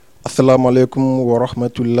Assalamu alaikum wa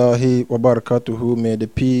rahmatullahi wa barakatuhu. May the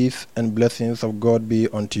peace and blessings of God be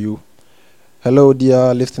unto you. Hello,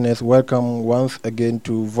 dear listeners. Welcome once again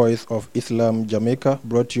to Voice of Islam Jamaica,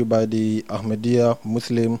 brought to you by the Ahmadiyya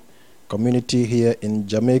Muslim community here in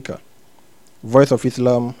Jamaica. Voice of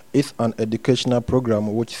Islam is an educational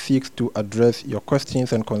program which seeks to address your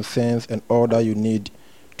questions and concerns and all that you need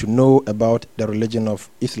to know about the religion of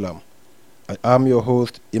Islam. I am your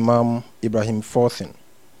host, Imam Ibrahim Forsin.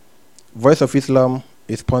 Voice of Islam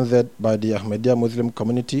is sponsored by the Ahmadiyya Muslim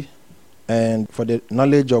community, and for the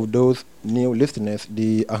knowledge of those new listeners,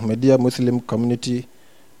 the Ahmadiyya Muslim community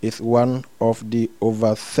is one of the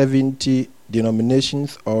over 70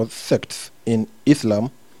 denominations or sects in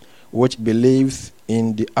Islam which believes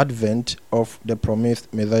in the advent of the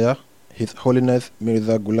promised Messiah, His Holiness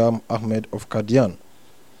Mirza Ghulam Ahmed of Qadian.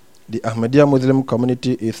 The Ahmadiyya Muslim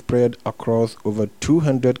community is spread across over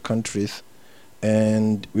 200 countries,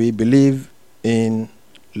 and we believe in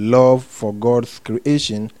love for God's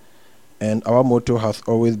creation, and our motto has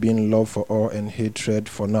always been love for all and hatred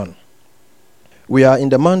for none. We are in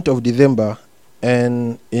the month of December,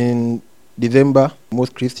 and in December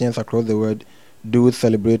most Christians across the world do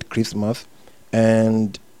celebrate Christmas,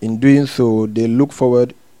 and in doing so they look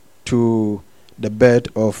forward to the birth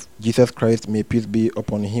of Jesus Christ, may peace be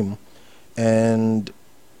upon him. And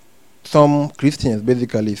some Christians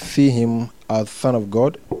basically see him as Son of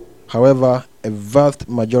God. However, a vast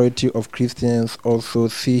majority of Christians also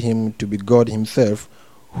see him to be God himself,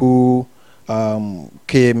 who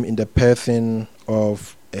came in the person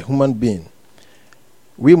of a human being.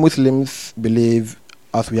 We Muslims believe,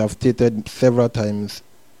 as we have stated several times,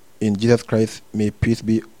 in Jesus Christ, may peace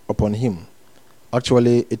be upon him.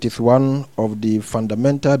 Actually, it is one of the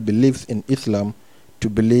fundamental beliefs in Islam to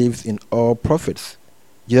believe in all prophets,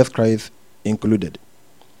 Jesus Christ included.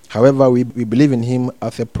 However, we believe in him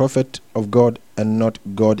as a prophet of God and not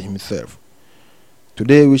God himself.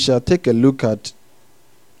 Today we shall take a look at,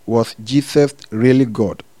 was Jesus really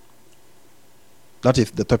God? That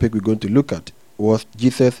is the topic we're going to look at. Was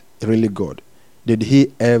Jesus really God? Did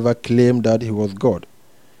he ever claim that he was God?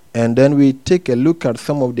 And then we take a look at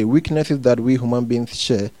some of the weaknesses that we human beings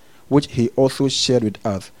share, which he also shared with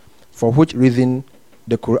us, for which reason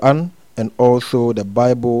the Quran and also the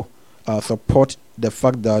Bible support the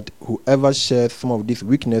fact that whoever shares some of these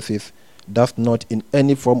weaknesses does not in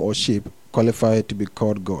any form or shape qualify to be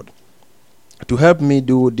called God. To help me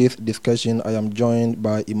do this discussion, I am joined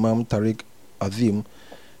by Imam Tariq Azim,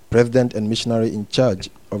 President and Missionary in charge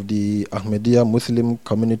of the Ahmadiyya Muslim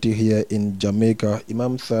community here in Jamaica.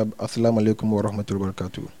 Imam Sahib, Assalamu alaikum wa rahmatullahi wa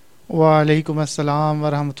barakatuh. Wa alaikum assalam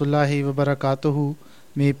wa rahmatullahi wa barakatuhu.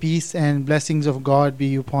 May peace and blessings of God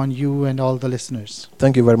be upon you and all the listeners.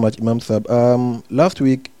 Thank you very much, Imam Sahib. Last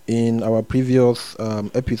week in our previous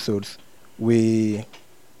episodes, we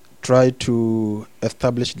tried to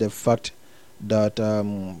establish the fact that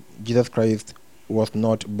Jesus Christ was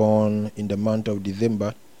not born in the month of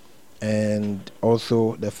December, and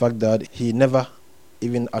also the fact that he never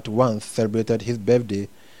even at once celebrated his birthday.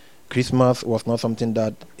 Christmas was not something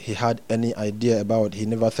that he had any idea about. He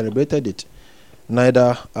never celebrated it.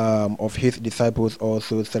 Neither of his disciples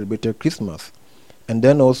also celebrated Christmas. And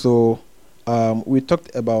then also we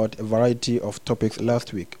talked about a variety of topics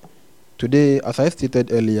last week. Today, as I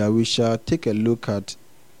stated earlier, we shall take a look at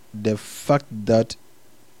the fact that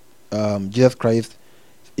Jesus Christ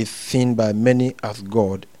is seen by many as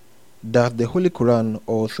God. Does the Holy Quran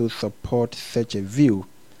also support such a view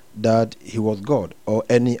that he was God, or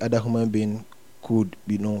any other human being could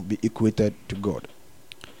be equated to God?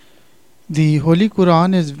 The Holy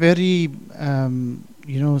Quran is very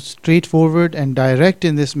straightforward and direct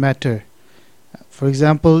in this matter. For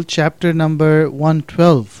example, chapter number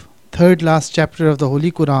 112, third last chapter of the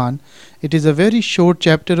Holy Quran, it is a very short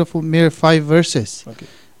chapter of mere 5 verses. Okay.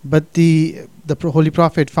 But the Holy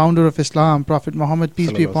Prophet, founder of Islam, Prophet Muhammad,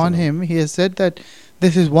 peace be upon him, he has said that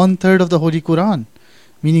this is 1/3 of the Holy Quran.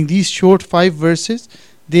 Meaning these short 5 verses,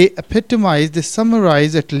 they epitomize, they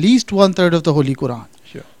summarize at least 1/3 of the Holy Quran.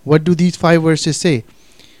 Sure. What do these 5 verses say?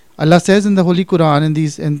 Allah says in the Holy Quran,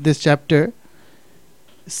 in this chapter,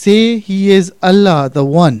 say He is Allah the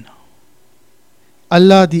One,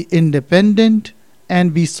 Allah the Independent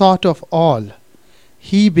and besought of all.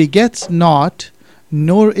 He begets not,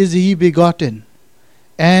 nor is He begotten,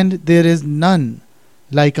 and there is none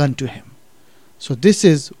like unto Him. So this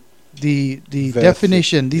is the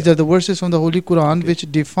definition. These are the verses from the Holy Quran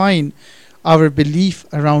which define our belief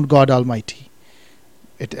around God Almighty.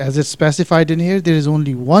 As it's specified in here, there is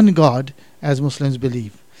only one God as Muslims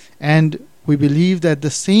believe. And We believe that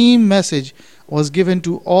the same message was given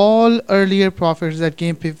to all earlier prophets that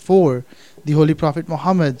came before the Holy Prophet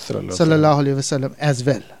Muhammad sallallahu alaihi wasallam as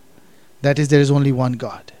well. That is, there is only one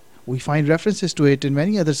God. We find references to it in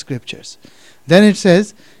many other scriptures. Then it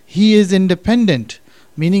says, He is independent,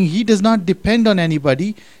 meaning He does not depend on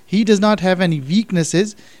anybody, He does not have any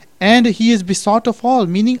weaknesses, and He is besought of all,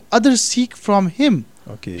 meaning others seek from Him.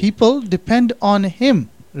 Okay. People depend on Him,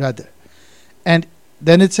 rather. And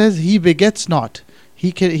then it says, He begets not.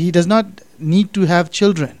 He does not need to have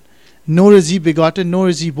children, nor is He begotten, nor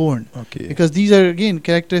is He born. Okay. Because these are, again,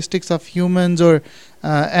 characteristics of humans or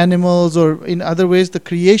animals, or in other ways the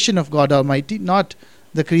creation of God Almighty, not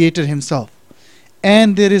the Creator Himself.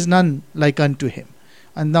 And there is none like unto Him.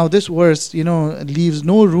 And now this verse, leaves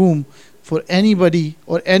no room for anybody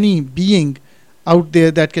or any being out there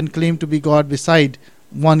that can claim to be God beside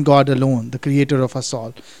one God alone, the Creator of us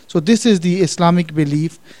all. So this is the Islamic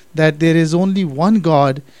belief that there is only one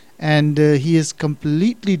God, and He is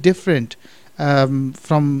completely different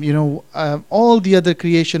from all the other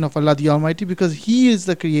creation of Allah the Almighty, because He is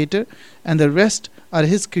the Creator and the rest are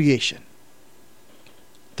His creation.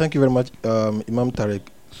 Thank you very much, Imam Tariq.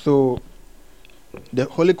 So the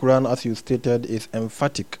Holy Quran, as you stated, is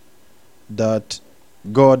emphatic that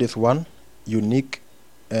God is one, unique,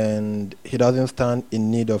 and He doesn't stand in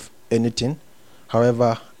need of anything.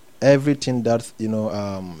 However, everything that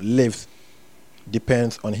lives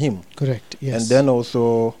depends on Him. Correct. Yes. And then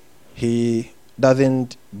also He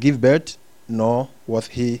doesn't give birth, nor was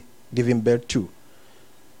He giving birth to.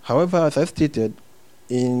 However, as I stated,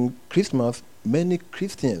 in Christmas, many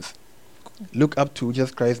Christians look up to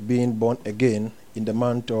Jesus Christ being born again in the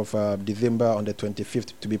month of December on the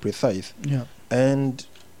 25th, to be precise. Yeah. And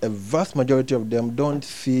a vast majority of them don't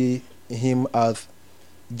see Him as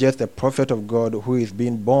just a prophet of God who is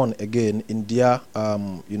being born again in their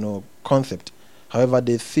concept. However,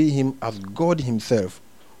 they see Him as God Himself,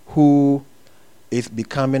 who is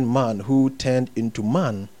becoming man, who turned into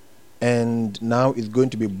man, and now is going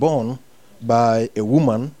to be born by a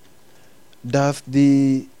woman. Does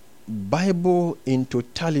the Bible in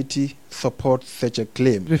totality support such a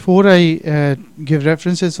claim? Before I give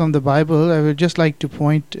references from the Bible, I would just like to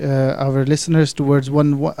point our listeners towards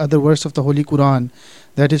one other verse of the Holy Quran,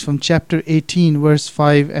 that is from chapter 18, verse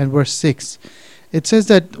 5 and verse 6. It says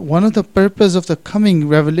that one of the purpose of the coming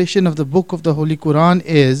revelation of the book of the Holy Quran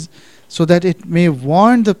is so that it may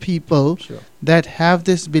warn the people that have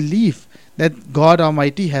this belief that God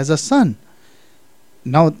Almighty has a son.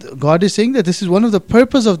 Now, God is saying that this is one of the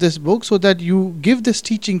purpose of this book, so that you give this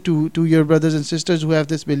teaching to your brothers and sisters who have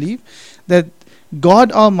this belief that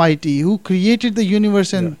God Almighty, who created the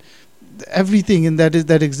universe and everything in that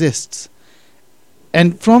exists,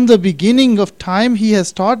 and from the beginning of time He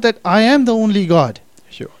has taught that I am the only God.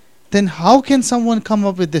 Sure. Then how can someone come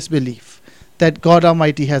up with this belief that God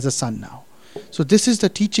Almighty has a son now? So this is the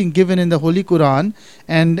teaching given in the Holy Quran,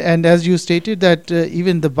 and as you stated that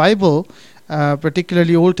even the Bible,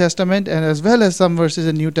 particularly Old Testament and as well as some verses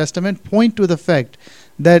in New Testament, point to the fact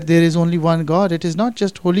that there is only one God. It is not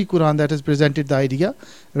just Holy Quran that has presented the idea.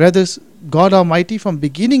 Rather, God Almighty from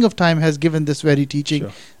beginning of time has given this very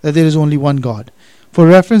teaching that there is only one God. For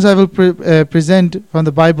reference, I will present from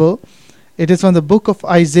the Bible. It is from the book of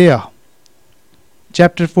Isaiah,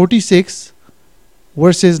 chapter 46,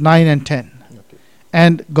 verses 9 and 10. Okay.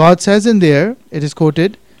 And God says in there, it is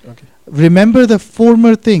quoted, Okay. "Remember the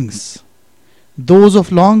former things, those of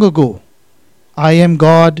long ago. I am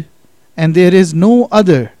God, and there is no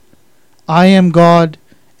other. I am God,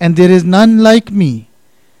 and there is none like me.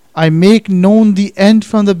 I make known the end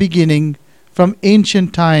from the beginning, from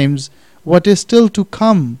ancient times, what is still to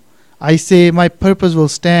come. I say, my purpose will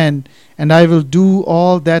stand, and I will do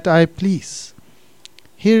all that I please."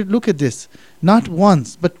 Here, look at this. Not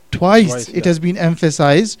once, but twice it has been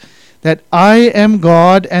emphasized that I am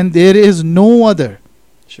God and there is no other.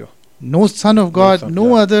 Sure. No son of God,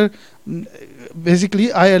 no other.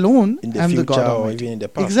 Basically, I alone am the God Almighty. Or even in the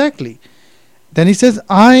past. Exactly. Then He says,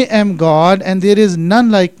 I am God and there is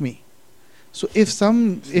none like me. So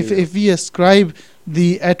if we ascribe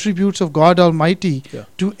the attributes of God Almighty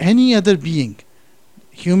to any other being,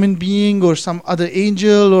 human being or some other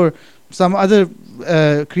angel or some other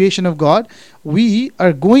creation of God, we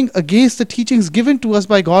are going against the teachings given to us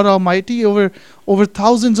by God Almighty over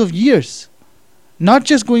thousands of years. Not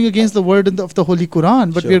just going against the word of the Holy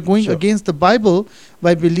Quran, but we are going against the Bible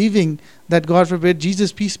by believing that, God forbid,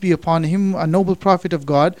 Jesus, peace be upon Him, a noble prophet of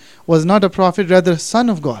God, was not a prophet, rather a son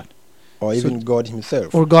of God. Or even God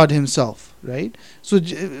Himself. Or God Himself, right? So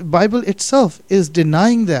Bible itself is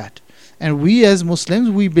denying that. And we as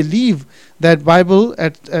Muslims, we believe that Bible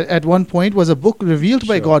at one point was a book revealed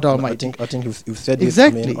by Sure. God No, Almighty. I think you've said this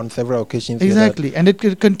Exactly. on several occasions. here that- Exactly, and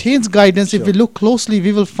it contains guidance. If we Sure. look closely,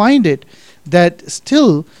 we will find it that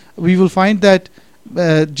still we will find that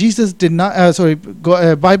Jesus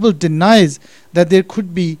Bible denies that there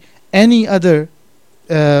could be any other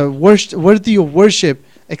worthy of worship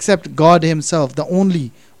except God Himself, the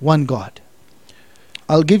only one God.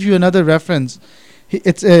 I'll give you another reference.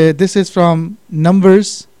 This is from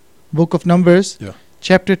Numbers, Book of Numbers, Yeah.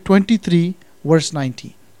 chapter 23, verse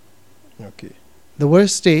 19. Okay. The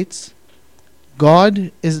verse states,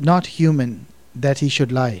 God is not human that He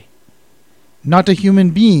should lie, not a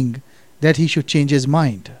human being that He should change His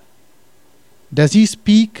mind. Does He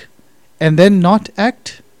speak and then not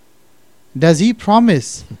act? Does He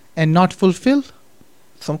promise and not fulfill?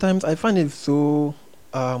 Sometimes I find it so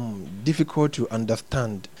difficult to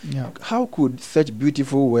understand. Yeah. How could such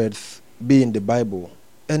beautiful words be in the Bible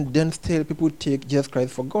and then still people take Jesus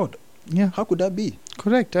Christ for God? Yeah, How could that be?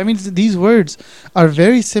 correct. I mean, these words are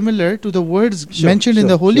very similar to the words Sure, mentioned in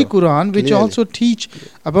the Holy sure. Quran, which Clearly. also teach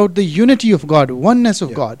about the unity of God, oneness of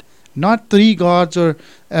Yeah. God, not three gods or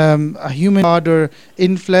a human God or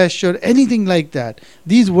in flesh or anything like that.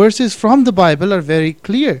 These verses from the Bible are very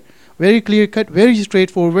clear cut, very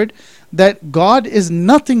straightforward, that God is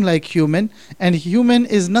nothing like human and human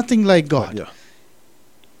is nothing like God. Yeah.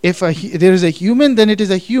 If there is a human, then it is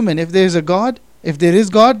a human. If there is a God, if there is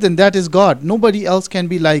God, then that is God. Nobody else can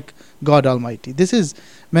be like God Almighty. This is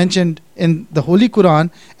mentioned in the Holy Quran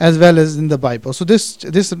as well as in the Bible. So this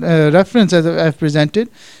reference, as I've presented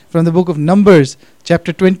from the book of Numbers,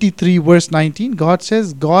 chapter 23, verse 19, God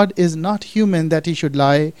says, God is not human that He should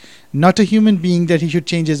lie, not a human being that He should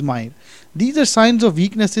change His mind. These are signs of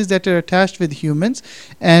weaknesses that are attached with humans.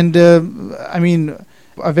 And I mean,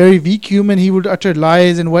 a very weak human, he would utter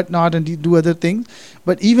lies and whatnot and do other things.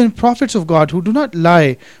 But even prophets of God who do not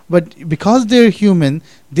lie, but because they're human,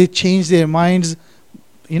 they change their minds.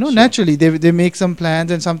 Sure. Naturally, they make some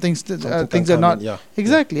plans and some things are not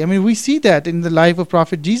exactly. I mean, we see that in the life of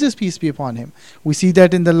Prophet Jesus, peace be upon him. We see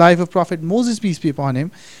that in the life of Prophet Moses, peace be upon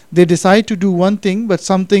him. They decide to do one thing, but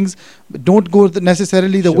some things don't go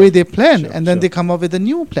necessarily the way they plan, and then they come up with a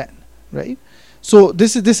new plan, right? So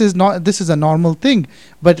this is a normal thing,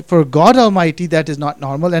 but for God Almighty that is not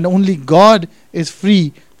normal, and only God is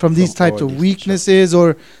free from these types of weaknesses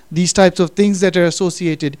or these types of things that are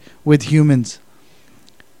associated with humans.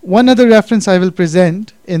 One other reference I will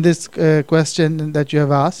present in this question that you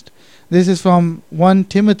have asked. This is from 1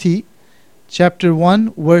 Timothy chapter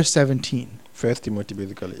 1 verse 17. 1 Timothy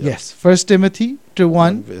basically. Yeah. Yes, 1 Timothy chapter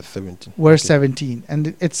 1 verse 17. Verse 17.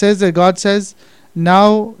 And it says that God says,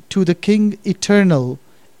 now to the King eternal,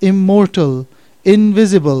 immortal,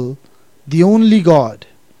 invisible, the only God,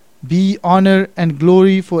 be honor and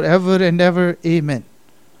glory forever and ever. Amen.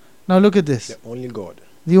 Now look at this. The only God.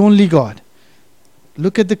 The only God.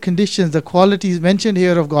 Look at the conditions, the qualities mentioned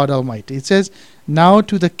here of God Almighty. It says, now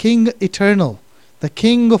to the King eternal, the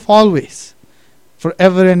King of always,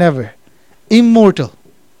 forever and ever, immortal.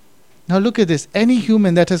 Now look at this. Any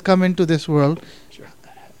human that has come into this world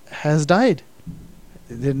has died.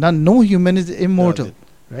 No human is immortal,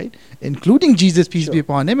 right? Including Jesus, peace be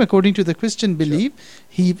upon him. According to the Christian belief,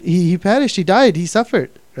 he perished, he died, he suffered,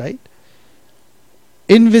 right?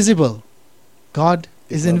 Invisible. God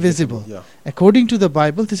is invisible. According to the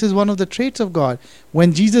Bible, this is one of the traits of God.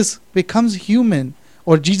 When Jesus becomes human,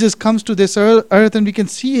 or Jesus comes to this earth and we can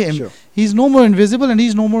see him, he's no more invisible and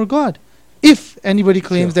he's no more God. If anybody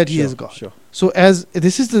claims that he is God. So as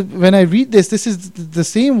this is when I read this is the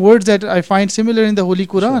same words that I find similar in the Holy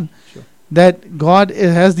Quran, that God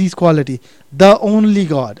has these qualities. The only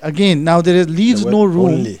God. Again, now there leaves no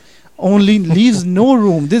room. Only leaves no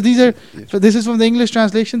room. This is from the English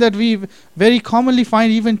translation that we very commonly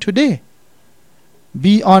find even today.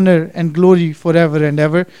 Be honor and glory forever and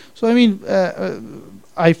ever. So I mean,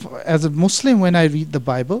 as a Muslim, when I read the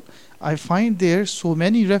Bible, I find there so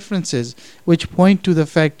many references which point to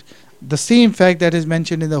the same fact that is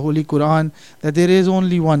mentioned in the Holy Quran, that there is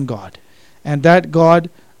only one God, and that God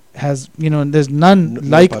has, there's none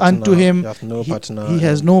like unto him. He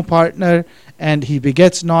has no partner, and he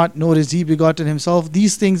begets not, nor is he begotten himself.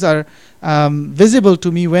 These things are visible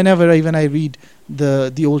to me whenever even I read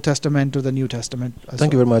the Old Testament or the New Testament.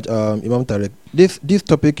 Thank you very much, Imam Tariq. This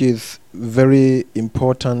topic is very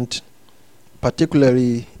important,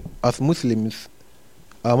 particularly as Muslims.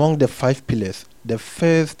 Among the 5 pillars, the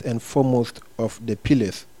first and foremost of the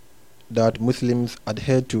pillars that Muslims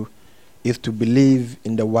adhere to is to believe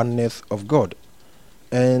in the oneness of God.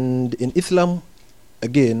 And in Islam,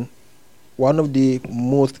 again, one of the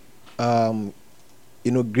most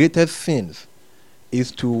greatest sins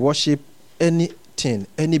is to worship anything,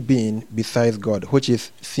 any being besides God, which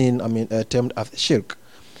is sin, termed as shirk.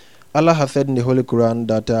 Allah has said in the Holy Quran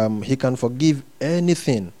that He can forgive any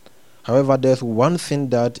sin. However, there's one sin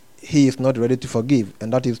that He is not ready to forgive,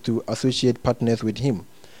 and that is to associate partners with Him.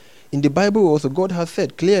 In the Bible also, God has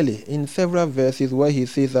said clearly in several verses where He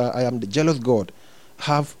says, I am the jealous God.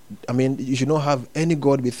 You should not have any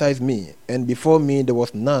God besides me, and before me there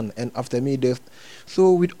was none, and after me there's...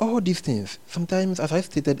 So with all these things, sometimes, as I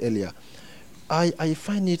stated earlier, I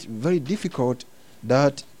find it very difficult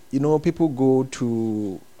that people go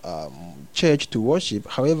to church to worship.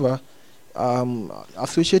 However,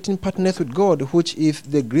 associating partners with God, which is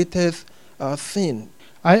the greatest sin.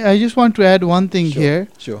 I just want to add one thing Sure, here.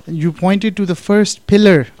 Sure. You pointed to the first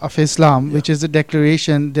pillar of Islam, Yeah. which is the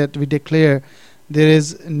declaration that we declare there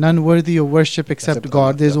is none worthy of worship except Except God.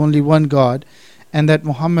 Allah, There's yeah. only one God, and that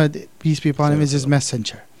Muhammad, peace be upon him, is his Sallallahu.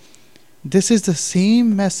 messenger. This is the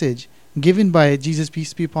same message given by Jesus,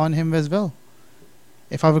 peace be upon him, as well.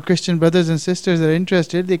 If our Christian brothers and sisters are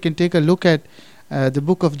interested, they can take a look at the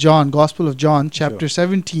book of John, Gospel of John, chapter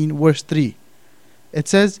 17, verse 3. It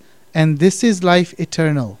says, "And this is life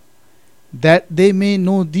eternal, that they may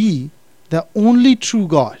know thee, the only true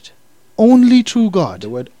God." Only true God. The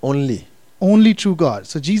word only. Only true God.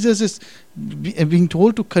 So Jesus is being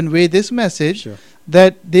told to convey this message, Sure.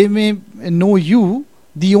 that they may know you,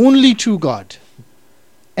 the only true God,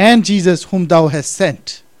 and Jesus whom thou hast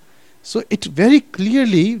sent. So it very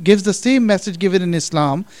clearly gives the same message given in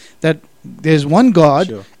Islam, that there's one God,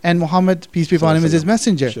 Sure. and Muhammad, peace be upon him, is his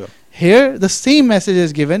messenger. Sure. Here the same message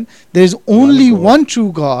is given. There is only God. one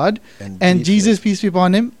true God, and Jesus, peace be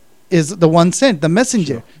upon him, is the one sent, the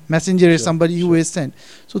messenger. Sure. Messenger is Sure. somebody who Sure. is sent.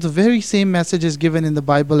 So the very same message is given in the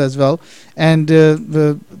Bible as well. And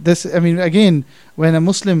again, when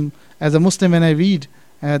as a Muslim, when I read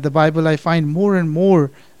the Bible, I find more and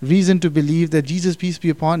more reason to believe that Jesus, peace be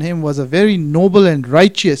upon him, was a very noble and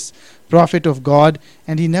righteous prophet of God,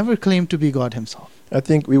 and he never claimed to be God himself. I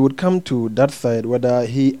think we would come to that side, whether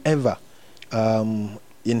he ever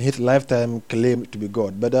in his lifetime claimed to be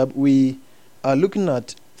God. But we are looking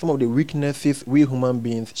at some of the weaknesses we human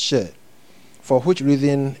beings share, for which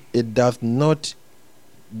reason it does not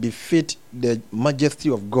befit the majesty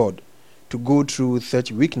of God to go through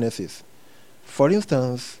such weaknesses. For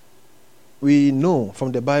instance, we know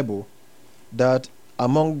from the Bible that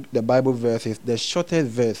among the Bible verses, the shortest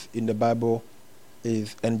verse in the Bible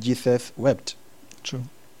is, "And Jesus wept." True.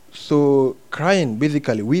 So crying,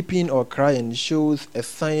 basically weeping or crying, shows a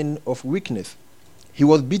sign of weakness. He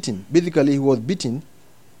was beaten. Basically, he was beaten.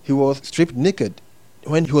 He was stripped naked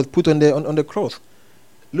when he was put on the cross.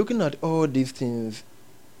 Looking at all these things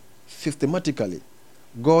systematically,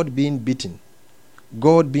 God being beaten,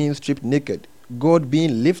 God being stripped naked, God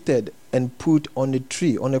being lifted and put on a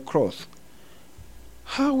tree, on a cross.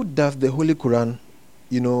 How does the Holy Quran,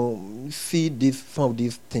 see some of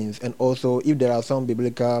these things? And also, if there are some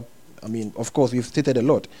biblical, of course, we've stated a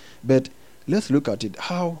lot, but let's look at it.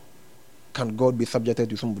 How can God be subjected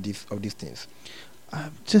to some of these things?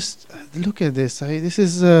 Just look at this. This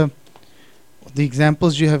is the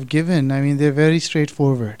examples you have given. They're very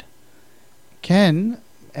straightforward. Can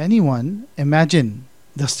anyone imagine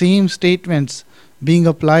the same statements being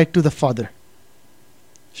applied to the Father?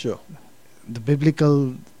 Sure. The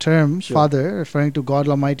biblical term, Sure. Father, referring to God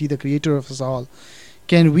Almighty, the creator of us all.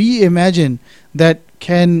 Can we imagine that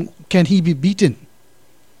can he be beaten?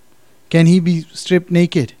 Can he be stripped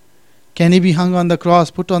naked? Can he be hung on the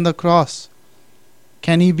cross, put on the cross?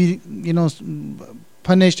 Can he be,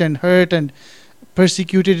 punished and hurt and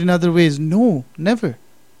persecuted in other ways? No, never.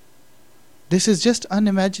 This is just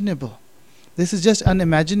unimaginable. This is just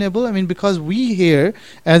unimaginable. Because we hear,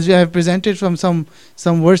 as we have presented from some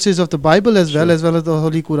verses of the Bible as well, Sure. as well as the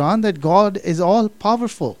Holy Quran, that God is all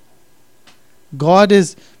powerful. God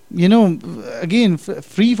is, again,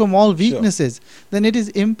 free from all weaknesses. Then it is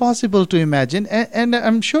impossible to imagine. And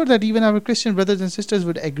I'm sure that even our Christian brothers and sisters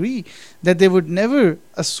would agree that they would never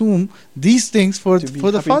assume these things for the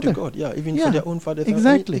happening Father. to God. Yeah, even Yeah, for their own fathers.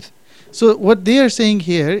 exactly. So what they are saying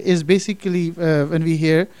here is basically, when we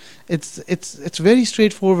hear, it's very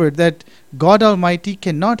straightforward that God Almighty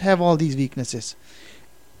cannot have all these weaknesses.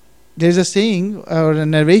 There's a saying or a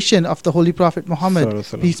narration of the Holy Prophet Muhammad,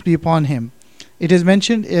 Sallallahu. peace be upon him. It is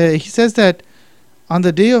mentioned, he says that on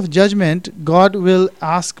the day of judgment, God will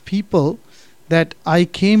ask people that I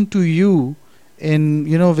came to you in,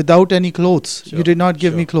 without any clothes. Sure, You did not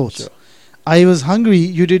give me sure, clothes. sure. I was hungry,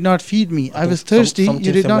 you did not feed me. I think was thirsty, something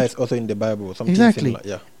you did similar not. is also in the Bible. Something Exactly. similar,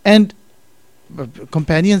 yeah. And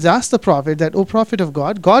companions asked the Prophet that, "O Prophet of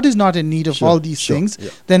God, God is not in need of all these things. Yeah.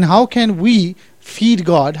 Then how can we feed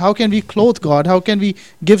God? How can we clothe God? How can we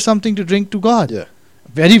give something to drink to God?" Yeah.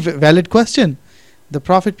 Very valid question. The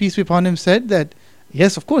Prophet, peace be upon him, said that,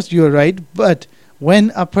 yes, of course you are right, but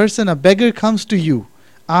when a beggar comes to you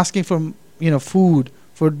asking for food,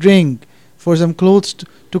 for drink, for some clothes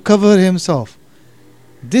to cover himself,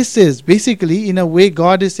 this is basically, in a way,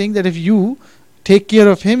 God is saying that if you take care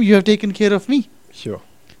of him, you have taken care of me. Sure.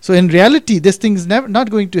 So in reality, this thing is not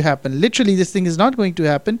going to happen. Literally, this thing is not going to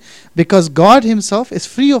happen because God himself is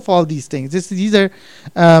free of all these things.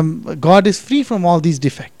 God is free from all these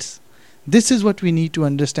defects. This is what we need to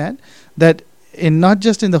understand, that not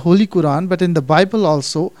just in the Holy Quran, but in the Bible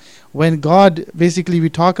also, when God, basically we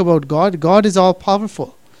talk about God is all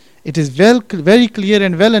powerful. It is very clear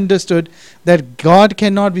and well understood that God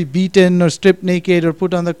cannot be beaten or stripped naked or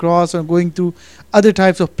put on the cross or going through other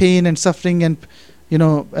types of pain and suffering and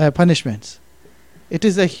punishments. It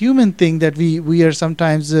is a human thing that we are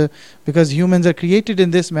sometimes, because humans are created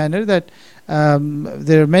in this manner, that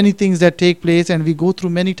there are many things that take place and we go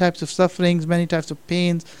through many types of sufferings, many types of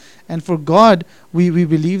pains. And for God, we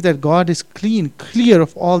believe that God is clear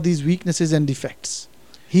of all these weaknesses and defects.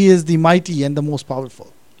 He is the mighty and the most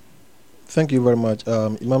powerful. Thank you very much,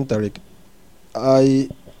 Imam Tariq.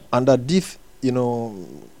 Under these,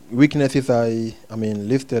 weaknesses I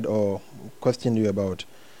listed or questioned you about,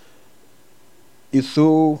 it's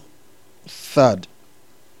so sad,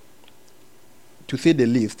 to say the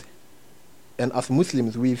least. And as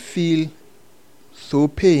Muslims, we feel so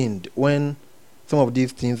pained when some of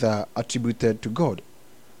these things are attributed to God.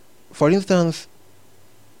 For instance,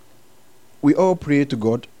 we all pray to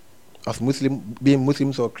God as Muslims, being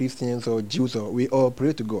Muslims or Christians or Jews, we all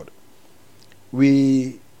pray to God.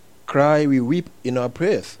 We cry, we weep in our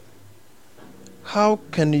prayers. How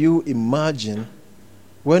can you imagine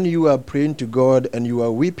when you are praying to God and you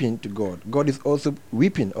are weeping to God, God is also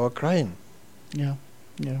weeping or crying? Yeah.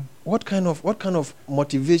 What kind of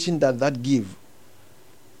motivation does that give?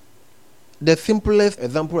 The simplest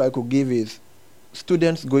example I could give is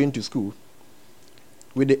students going to school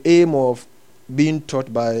with the aim of being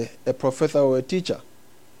taught by a professor or a teacher.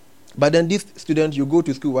 But then this student, you go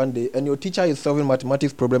to school one day and your teacher is solving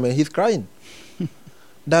mathematics problem and he's crying.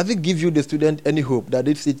 Does it give you, the student, any hope that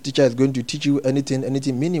this teacher is going to teach you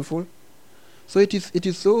anything meaningful? So it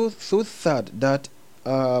is so sad that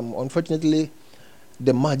unfortunately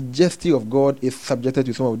the majesty of God is subjected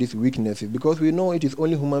to some of these weaknesses, because we know it is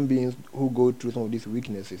only human beings who go through some of these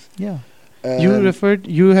weaknesses. Yeah. You have referred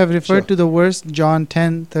Sure. to the verse John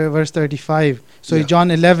 10 verse 35. So Yeah. John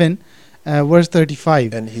 11 verse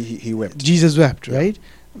 35. And he wept. Jesus wept, Yeah. right?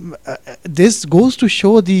 This goes to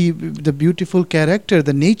show the beautiful character,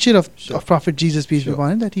 the nature of Prophet Jesus, peace be Sure.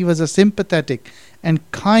 upon him, that he was a sympathetic and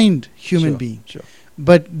kind human Sure, being. Sure.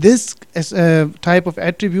 But this type of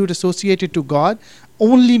attribute associated to God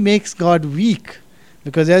only makes God weak.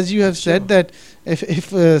 Because as you have said, that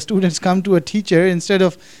if students come to a teacher, instead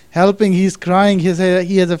of helping, he's crying, he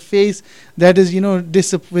has a face that is,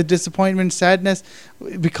 with disappointment, sadness,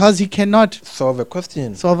 because he cannot Solve a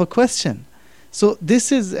question. So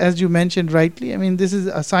this is, as you mentioned rightly, this is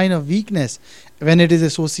a sign of weakness when it is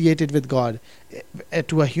associated with God.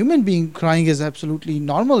 To a human being, crying is absolutely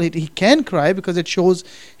normal. He can cry because it shows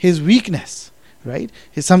his weakness, right?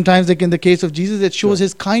 Sometimes, like in the case of Jesus, it shows Sure.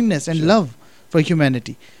 his kindness and Sure. love for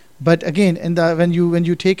humanity. But again, when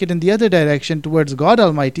you take it in the other direction towards God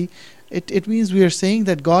Almighty, it means we are saying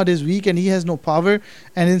that God is weak and he has no power,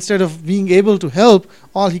 and instead of being able to help,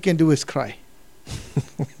 all he can do is cry.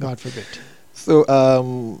 God forbid. So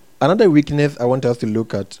another weakness I want us to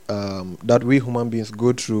look at that we human beings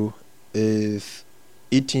go through is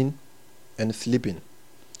eating and sleeping.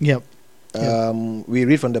 Yep. We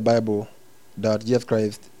read from the Bible that Jesus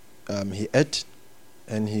Christ, he ate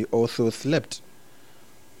and he also slept.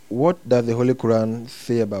 What does the Holy Quran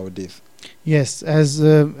say about this? Yes, as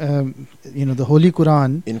the Holy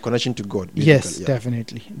Quran. In connection to God. Yes, yeah.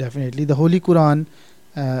 definitely. The Holy Quran,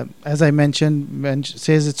 as I mentioned,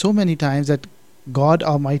 says it so many times that God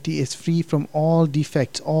Almighty is free from all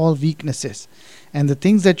defects, all weaknesses. And the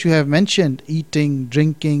things that you have mentioned, eating,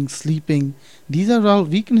 drinking, sleeping, these are all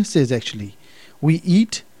weaknesses actually. We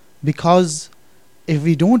eat because if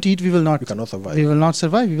we don't eat, we cannot survive. We will not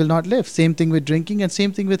survive. We will not live. Same thing with drinking and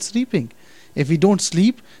same thing with sleeping. If we don't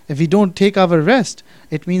sleep, if we don't take our rest,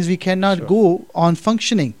 it means we cannot Sure. go on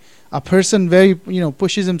functioning. A person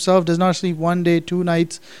pushes himself, does not sleep 1 day, 2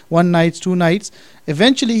 nights, 1 night, 2 nights.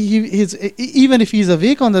 Eventually, even if he's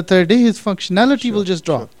awake on the third day, his functionality Sure, will just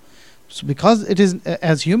drop. sure. So because it is,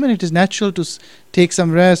 as human, it is natural to take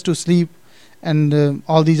some rest, to sleep. and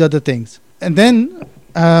all these other things. And then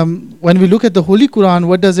when we look at the Holy Quran,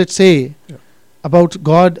 what does it say about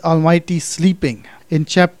God Almighty sleeping? In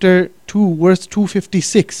chapter 2, verse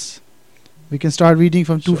 256, we can start reading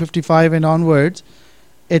from 255 and onwards.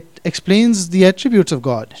 It explains the attributes of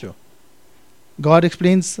God. Sure. God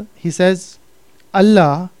explains, he says,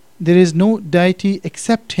 Allah, there is no deity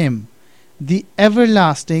except Him, the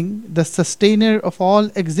everlasting, the sustainer of all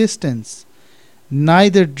existence.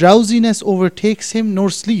 Neither drowsiness overtakes Him nor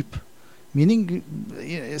sleep. Meaning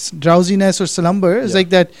drowsiness or slumber is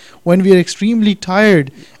like that when we are extremely tired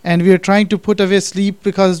and we are trying to put away sleep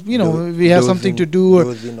because we have something to do,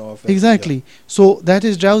 or exactly. So that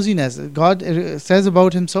is drowsiness. God says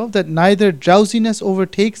about Himself that neither drowsiness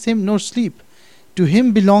overtakes Him nor sleep. To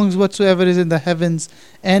Him belongs whatsoever is in the heavens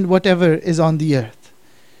and whatever is on the earth.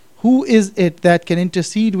 Who is it that can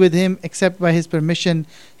intercede with Him except by His permission?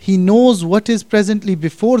 He knows what is presently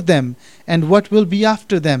before them and what will be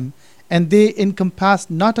after them, and they encompass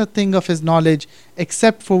not a thing of His knowledge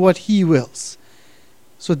except for what He wills.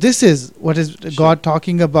 So this is what is God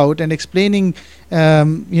talking about and explaining,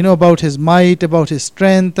 about His might, about His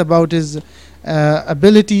strength, about His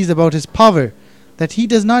abilities, about His power, that He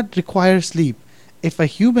does not require sleep. If a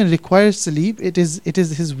human requires sleep, it is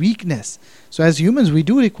his weakness. So as humans, we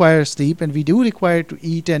do require sleep and we do require to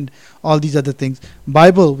eat and all these other things.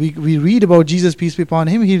 Bible, we read about Jesus, peace be upon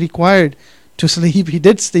Him. He required to sleep. He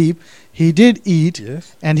did sleep. He did eat.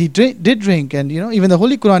 And He did drink. And even the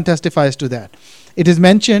Holy Quran testifies to that. It is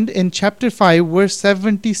mentioned in chapter 5, verse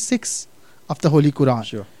 76 of the Holy Quran.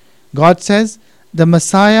 Sure. God says, the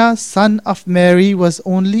Messiah, son of Mary, was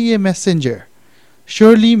only a messenger.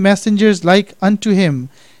 Surely messengers like unto him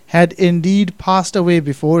had indeed passed away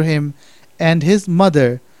before him, and his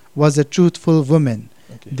mother was a truthful woman.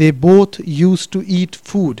 They both used to eat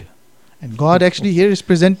food. And God actually here is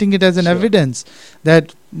presenting it as an evidence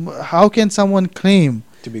that how can someone claim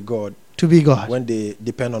to be God when they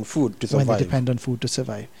depend on food to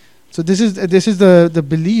survive. So this is the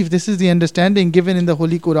belief, this is the understanding given in the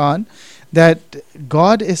Holy Quran, that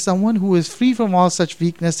God is someone who is free from all such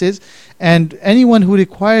weaknesses, and anyone who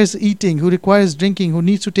requires eating, who requires drinking, who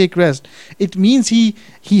needs to take rest, it means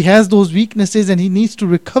he has those weaknesses and he needs to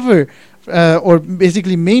recover or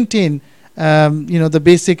basically maintain the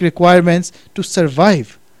basic requirements to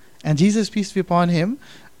survive. And Jesus, peace be upon Him,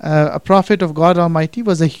 a prophet of God Almighty,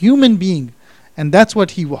 was a human being, and that's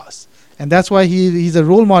what He was. And that's why he's a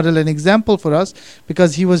role model, an example for us,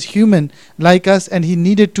 because He was human like us, and He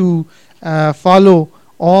needed to follow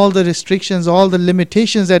all the restrictions, all the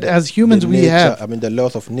limitations that as humans we have. The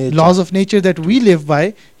laws of nature. Laws of nature that we live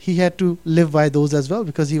by, He had to live by those as well,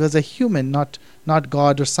 because He was a human, not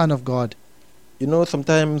God or Son of God.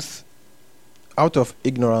 Sometimes out of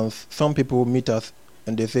ignorance, some people meet us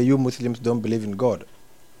and they say, you Muslims don't believe in God.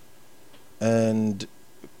 And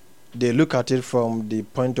they look at it from the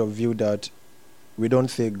point of view that we don't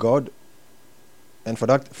say God, and for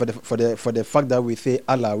the fact that we say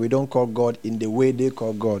Allah, we don't call God in the way they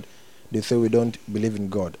call God. They say we don't believe in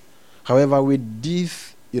God. However, with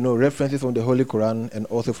these references from the Holy Quran and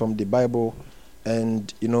also from the Bible,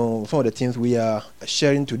 and some of the things we are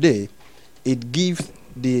sharing today, it gives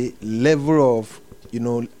the level of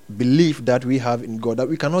belief that we have in God, that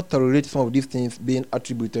we cannot tolerate some of these things being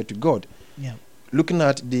attributed to God. Looking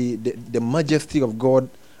at the majesty of God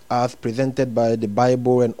as presented by the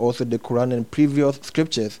Bible and also the Quran and previous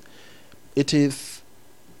scriptures, it is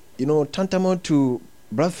tantamount to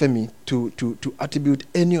blasphemy to attribute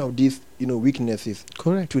any of these weaknesses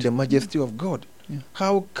to the majesty of God.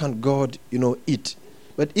 How can God eat?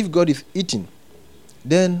 But if God is eating,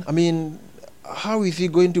 then how is He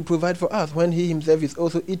going to provide for us when He Himself is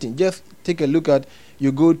also eating? Just take a look at,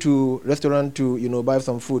 you go to restaurant to buy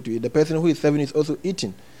some food to eat. The person who is serving is also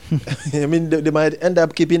eating. They might end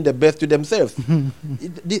up keeping the best to themselves.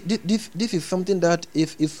 This is something that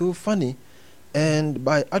is so funny, and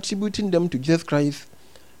by attributing them to Jesus Christ,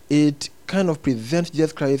 it kind of presents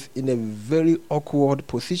Jesus Christ in a very awkward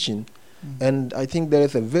position. And I think there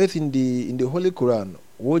is a verse in the Holy Quran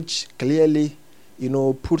which clearly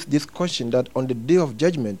puts this question that on the day of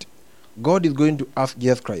judgment, God is going to ask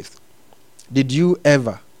Jesus Christ, did you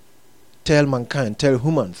ever tell mankind, tell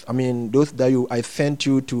humans, those that I sent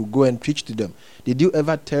you to go and preach to them, did you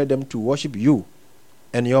ever tell them to worship you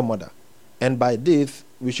and your mother? And by this,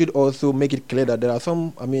 we should also make it clear that there are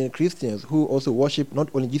some Christians who also worship not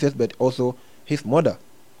only Jesus but also His mother.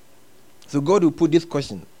 So God will put this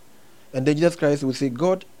question, and then Jesus Christ will say,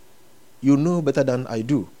 God, you know better than I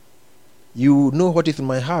do. You know what is in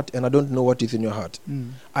my heart, and I don't know what is in your heart.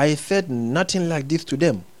 I said nothing like this to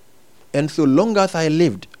them. And so long as I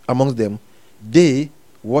lived amongst them, they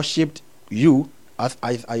worshipped you as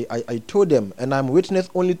I told them, and I'm witness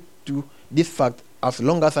only to this fact as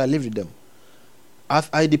long as I live with them. As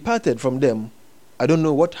I departed from them, I don't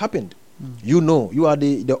know what happened. You know, you are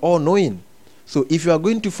the all-knowing. So if you are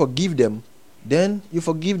going to forgive them, then you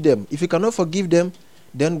forgive them. If you cannot forgive them,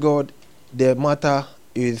 then God, the matter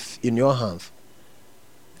is in your hands.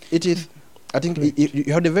 It is, I think,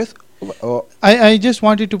 you have the verse? Or I just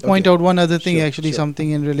wanted to point Okay. out one other thing, Sure, actually, sure.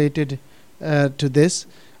 something in related to this.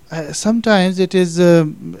 Sometimes it is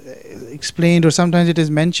explained, or sometimes it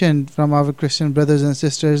is mentioned from our Christian brothers and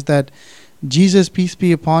sisters, that Jesus, peace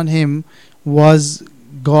be upon him, was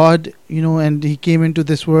God, and he came into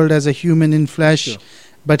this world as a human in flesh, Sure.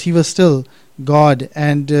 but he was still God.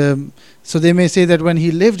 And so they may say that when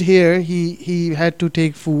he lived here, he had to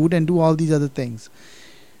take food and do all these other things.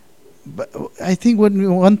 But I think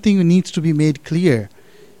one thing needs to be made clear: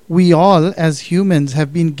 we all, as humans,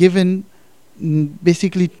 have been given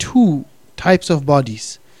basically two types of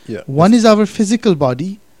bodies. Yeah. One is our physical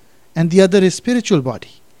body, and the other is spiritual body.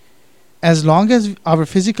 As long as our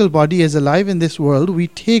physical body is alive in this world, we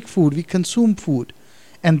take food, we consume food,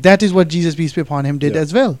 and that is what Jesus, peace be upon him, did Yeah.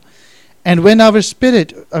 as well. And when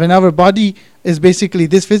our body is basically,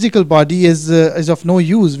 this physical body is of no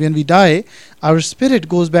use, when we die, our spirit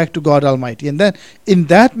goes back to God Almighty. And then in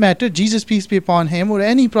that matter, Jesus, peace be upon him, or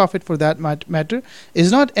any prophet for that matter,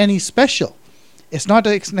 is not any special. It's not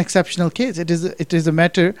an exceptional case. It is a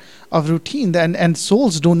matter of routine, and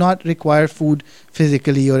souls do not require food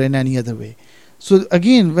physically or in any other way. So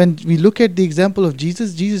again, when we look at the example of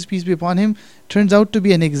Jesus, peace be upon him, turns out to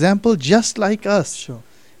be an example just like us. Sure.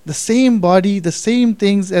 The same body, the same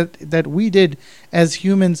things that we did as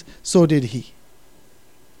humans, so did he.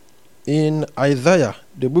 In Isaiah,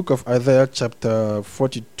 the book of Isaiah, chapter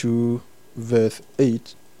 42, verse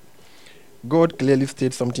 8, God clearly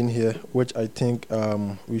states something here which I think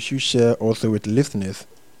we should share also with listeners.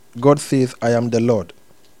 God says, I am the Lord.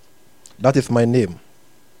 That is my name.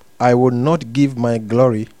 I will not give my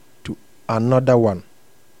glory to another one,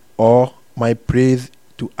 or my praise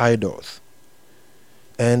to idols.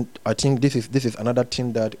 And I think this is another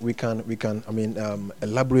thing that we can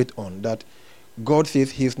elaborate on, that God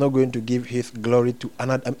says he is not going to give his glory to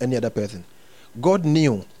any other person. God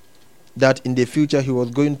knew that in the future he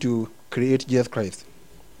was going to create Jesus Christ,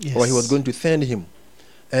 Yes. or he was going to send him.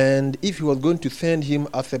 And if he was going to send him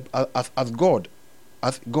as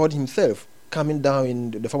God himself, coming down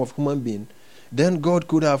in the form of human being, then God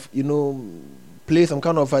could have, placed some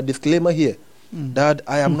kind of a disclaimer here that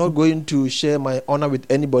I am not going to share my honor with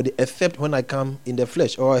anybody except when I come in the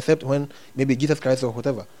flesh, or except when maybe Jesus Christ or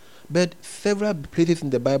whatever. But several places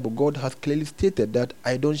in the Bible, God has clearly stated that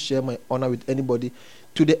I don't share my honor with anybody,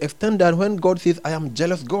 to the extent that when God says, I am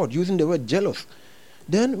jealous God, using the word jealous,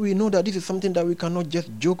 then we know that this is something that we cannot just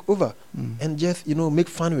joke over and just, make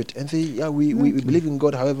fun with and say, yeah, we believe in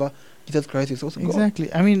God, however, Jesus Christ is also God.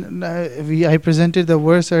 Exactly. I mean, I presented the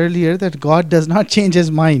verse earlier that God does not change his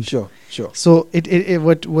mind. Sure. So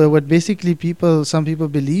what basically some people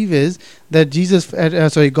believe is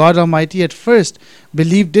that God Almighty at first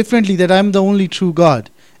believed differently, that I'm the only true God,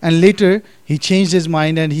 and later he changed his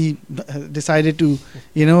mind and he decided to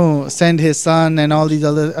send his son and all these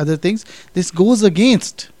other things. This goes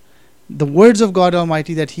against the words of God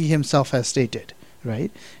Almighty that he himself has stated,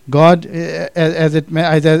 right? God, as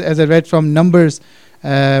I read from Numbers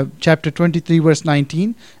chapter 23 verse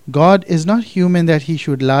 19, God is not human that he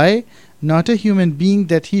should lie, not a human being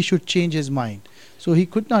that he should change his mind. So he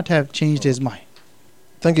could not have changed his mind.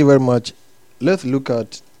 Thank you very much. Let's look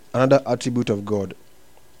at another attribute of God,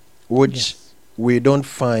 which Yes. we don't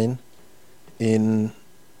find in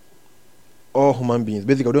all human beings.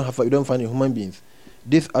 Basically, we don't find in human beings.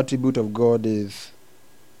 This attribute of God is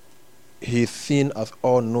he is seen as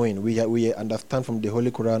all-knowing. We understand from the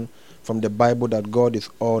Holy Quran, from the Bible, that God is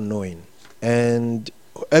all-knowing. And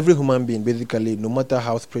every human being, basically, no matter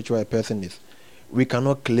how spiritual a person is, we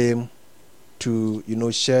cannot claim to,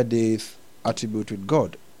 share this attribute with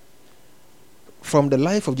God. From the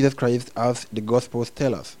life of Jesus Christ, as the Gospels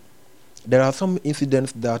tell us, there are some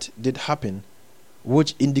incidents that did happen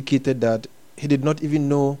which indicated that he did not even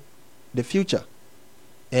know the future.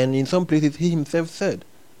 And in some places, he himself said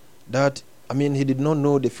that, he did not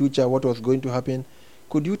know the future, what was going to happen.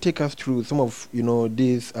 Could you take us through some of,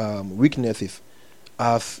 these weaknesses,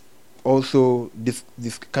 as also this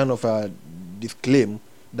kind of a disclaim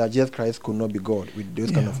that Jesus Christ could not be God, with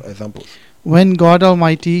those kind of examples? When God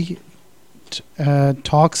Almighty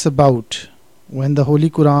talks about, when the Holy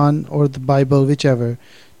Quran or the Bible, whichever,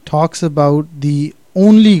 talks about the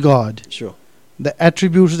only God, Sure. the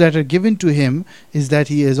attributes that are given to him is that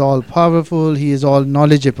he is all powerful, he is all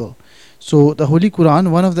knowledgeable. So the Holy Quran,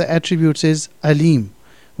 one of the attributes is Alim,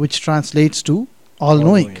 which translates to all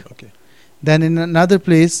knowing. Okay. Then in another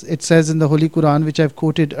place it says in the Holy Quran, which I've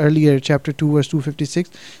quoted earlier, chapter 2 verse 256,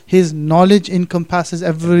 his knowledge encompasses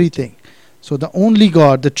everything. So the only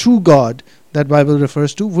God, the true God that Bible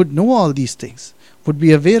refers to, would know all these things, would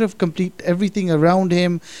be aware of complete everything around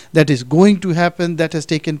him that is going to happen, that has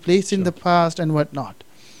taken place in the past and whatnot.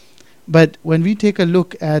 But when we take a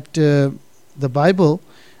look at the Bible,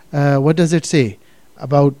 what does it say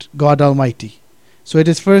about God Almighty? So it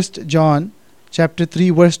is 1 John chapter 3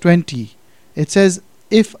 verse 20. It says,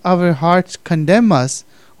 if our hearts condemn us,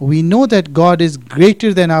 we know that God is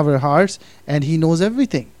greater than our hearts and he knows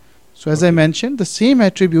everything. So as I mentioned, the same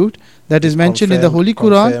attribute that is mentioned in the Holy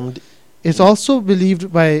Quran is also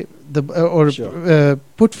believed by the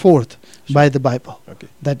put forth by the Bible,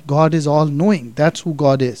 that God is all knowing. That's who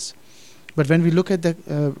God is. But when we look at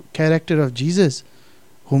the character of Jesus,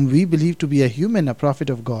 whom we believe to be a human, a prophet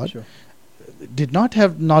of God, did not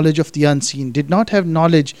have knowledge of the unseen, did not have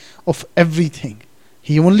knowledge of everything.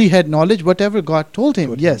 He only had knowledge whatever God told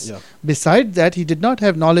him. Besides that, he did not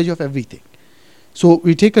have knowledge of everything. So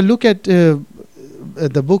we take a look at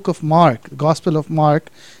the book of Mark, Gospel of Mark,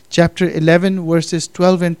 chapter 11 verses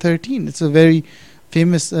 12 and 13. It's a very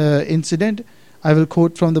famous incident. I will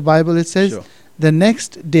quote from the Bible. It says, the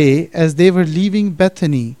next day as they were leaving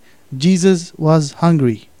Bethany, Jesus was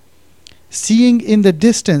hungry. Seeing in the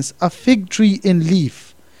distance a fig tree in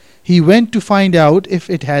leaf, he went to find out if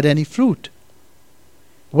it had any fruit.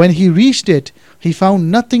 When he reached it, he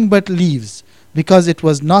found nothing but leaves, because it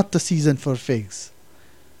was not the season for figs.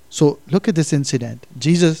 So look at this incident.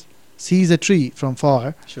 Jesus sees a tree from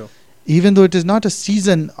far, even though it is not a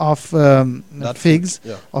season of figs,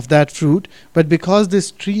 of that fruit, but because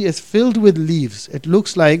this tree is filled with leaves, it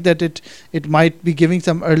looks like that it might be giving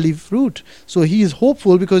some early fruit. So he is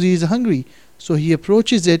hopeful because he is hungry. So he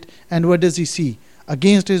approaches it, and what does he see?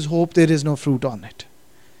 Against his hope, there is no fruit on it.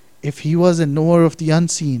 If he was a knower of the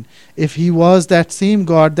unseen, if he was that same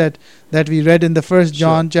God that we read in the 1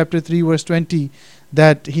 John chapter 3 verse 20,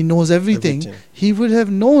 that he knows everything, he would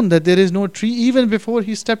have known that there is no tree even before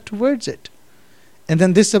he stepped towards it. And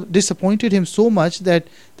then this disappointed him so much that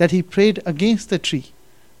he prayed against the tree.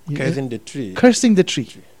 Cursing the tree.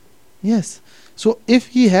 Yes. So if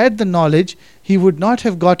he had the knowledge, he would not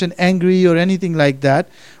have gotten angry or anything like that,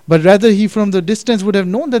 but rather he from the distance would have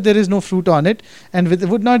known that there is no fruit on it, and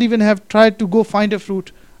would not even have tried to go find a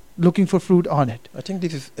fruit, looking for fruit on it. I think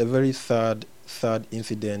this is a very sad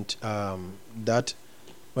incident, that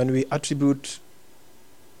when we attribute,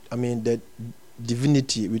 the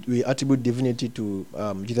divinity, we attribute divinity to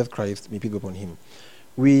Jesus Christ, may peace be upon him.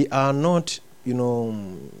 We are not,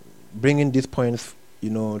 bringing these points,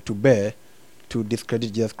 to bear to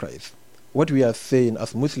discredit Jesus Christ. What we are saying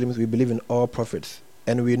as Muslims, we believe in all prophets,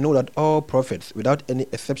 and we know that all prophets, without any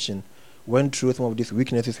exception, went through some of these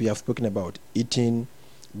weaknesses we have spoken about: eating,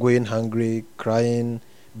 going hungry, crying,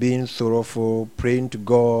 being sorrowful, praying to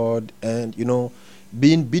God, and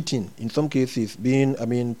being beaten in some cases,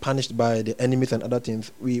 being punished by the enemies and other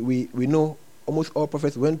things. We know almost all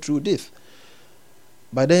prophets went through this.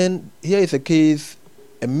 But then here is a case,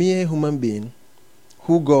 a mere human being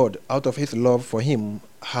who God, out of his love for him,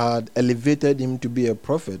 had elevated him to be a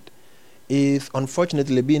prophet, is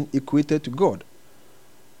unfortunately being equated to God.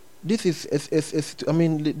 This is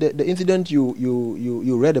the incident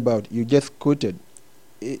you read about, you just quoted,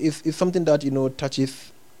 is something that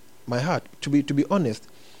touches my heart. To be honest,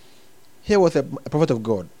 here was a prophet of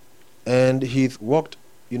God, and he's walked,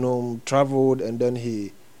 traveled, and then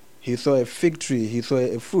he saw a fig tree, he saw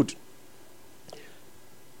a fruit.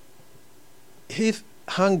 His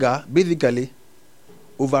hunger basically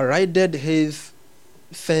overrided his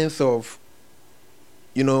sense of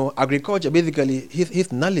agriculture, basically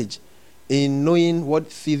his knowledge in knowing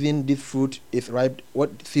what season this fruit is ripe, what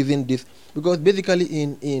season this, because basically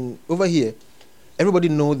in over here everybody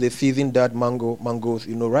knows the season that mangoes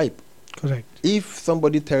ripe. Correct. If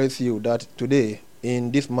somebody tells you that today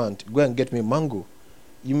in this month go and get me mango,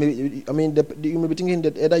 you may be thinking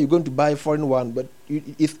that either you're going to buy a foreign one, but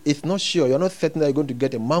it's not sure. You're not certain that you're going to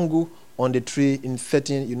get a mango on the tree in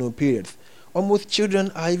certain periods. Almost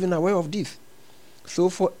children are even aware of this. So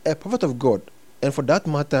for a prophet of God, and for that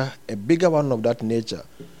matter a bigger one of that nature,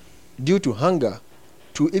 due to hunger,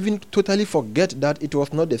 to even totally forget that it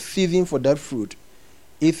was not the season for that fruit,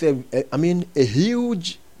 is a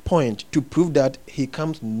huge point to prove that he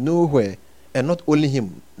comes nowhere. And not only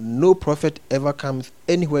him, no prophet ever comes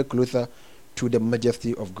anywhere closer to the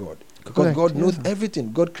majesty of God. Because God knows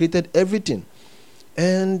everything. God created everything.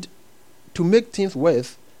 And to make things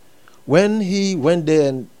worse, when he went there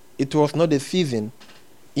and it was not the season,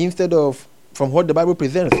 instead of, from what the Bible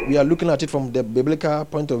presents, we are looking at it from the biblical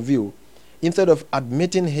point of view, instead of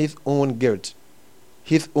admitting his own guilt,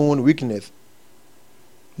 his own weakness,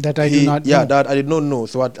 That I do not yeah, know. that I did not know,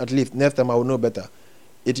 so at least next time I will know better.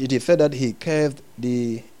 It is said that he cursed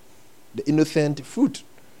the innocent fruit.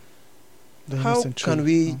 The How innocent can tree.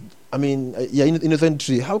 we, I mean, innocent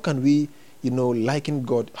tree, how can we, liken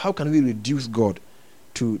God? How can we reduce God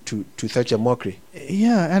to such a mockery?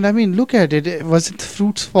 Yeah, and I mean, look at it. Was it the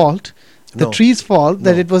fruit's fault, the No. tree's fault,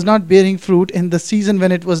 that No. it was not bearing fruit in the season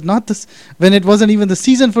when it was not this, when it wasn't even the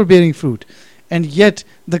season for bearing fruit, and yet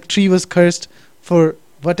the tree was cursed for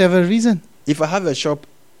whatever reason? If I have a shop,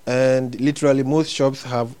 and literally most shops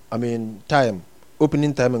have, time,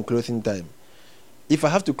 opening time and closing time. If I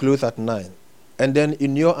have to close at 9, and then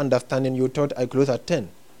in your understanding you thought I close at 10,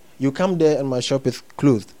 you come there and my shop is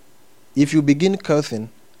closed. If you begin cursing,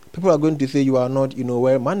 people are going to say you are not,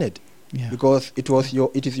 well mannered, Yeah. because it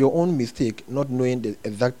is your own mistake not knowing the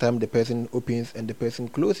exact time the person opens and the person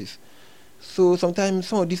closes. So sometimes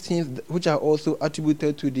some of these things which are also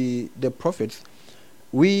attributed to the prophets,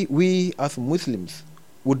 we as Muslims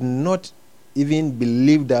would not even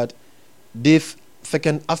believe that this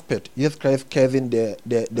second aspect, Jesus Christ cursing the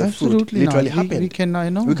fruit, Absolutely literally not. happened. We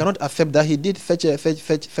cannot know. We cannot accept that he did such a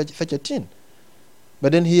thing.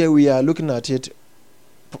 But then here we are looking at it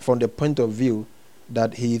from the point of view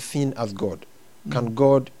that he is seen as God. Can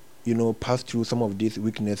God, pass through some of these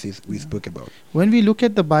weaknesses we spoke about? When we look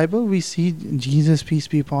at the Bible, we see Jesus, peace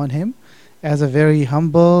be upon him, as a very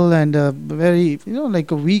humble and a very, like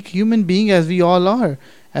a weak human being, as we all are,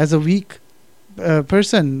 as a weak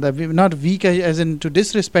person. That we not weak as in to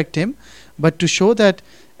disrespect him, but to show that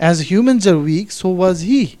as humans are weak, so was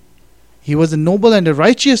he. He was a noble and a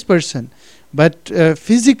righteous person, but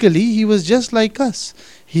physically he was just like us.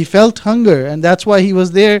 He felt hunger, and that's why he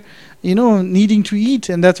was there, needing to eat,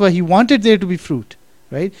 and that's why he wanted there to be fruit.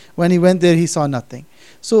 Right? When he went there, he saw nothing.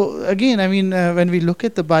 So again, when we look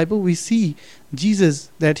at the Bible, we see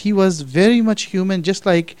Jesus, that he was very much human, just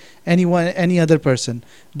like any other person.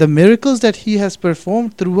 The miracles that he has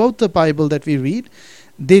performed throughout the Bible that we read,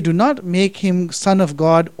 they do not make him son of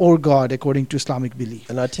God or God according to Islamic belief.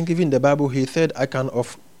 And I think even in the Bible he said, I can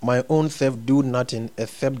of my own self do nothing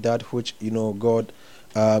except that which God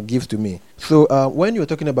gives to me. So when you're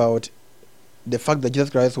talking about the fact that Jesus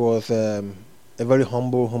Christ was a very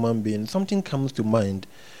humble human being, something comes to mind.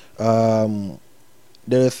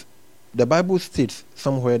 There's the Bible states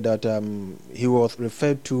somewhere that he was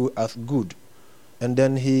referred to as good, and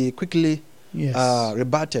then he quickly Yes.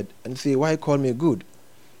 rebutted and say, why call me good?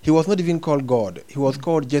 He was not even called God. He was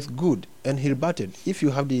called just good, and he rebutted. If you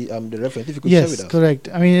have the reference, if you could share with Yes, us. correct.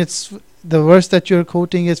 It's the verse that you're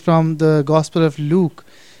quoting is from the Gospel of Luke,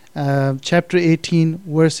 chapter 18,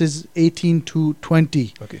 verses 18 to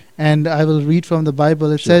 20. Okay. And I will read from the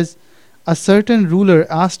Bible. It Sure. says, a certain ruler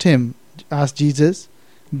asked Jesus,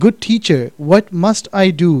 good teacher, what must I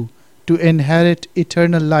do to inherit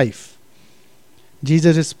eternal life?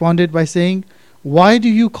 Jesus responded by saying, why do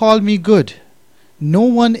you call me good? No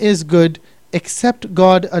one is good except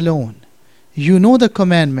God alone. You know the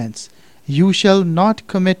commandments. You shall not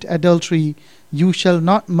commit adultery. You shall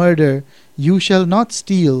not murder. You shall not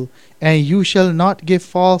steal. And you shall not give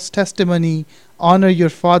false testimony. Honor your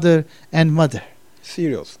father and mother.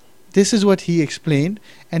 Serious. This is what he explained.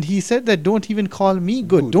 And he said that don't even call me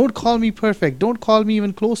good. Good. Don't call me perfect. Don't call me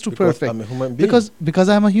even close to Because perfect. I'm a human being. Because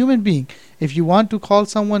I'm a human being. If you want to call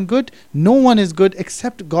someone good, no one is good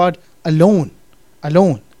except God alone.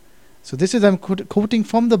 Alone. So this is, I'm quoting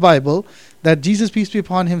from the Bible, that Jesus, peace be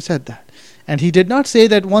upon him, said that. And he did not say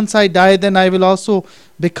that once I die, then I will also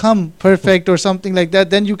become perfect or something like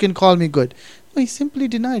that. Then you can call me good. No, he simply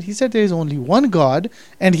denied. He said there is only one God,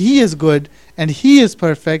 and he is good, and he is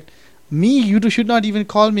perfect. Me, you should not even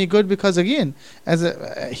call me good, because again,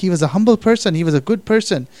 he was a humble person. He was a good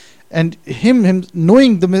person. And him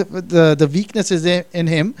knowing the weaknesses in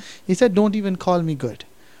him, he said, don't even call me good.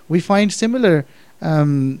 We find similar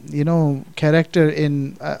character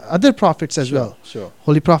in other prophets as well. Sure.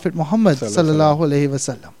 Holy Prophet Muhammad Sallallahu sallallahu alaihi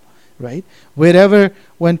wasallam, right? Wherever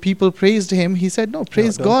when people praised him, he said, "No,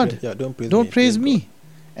 praise don't God. Don't praise me." God.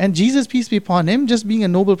 And Jesus, peace be upon him, just being a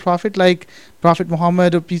noble prophet like Prophet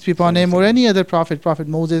Muhammad, or peace be upon him, or any other prophet, Prophet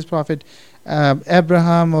Moses, Prophet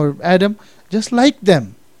Abraham or Adam, just like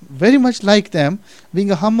them, very much like them,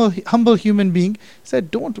 being a humble human being,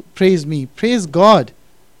 said, "Don't praise me, praise God."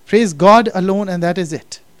 Praise God alone, and that is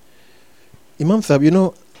it. Imam Sahib,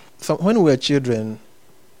 when we were children,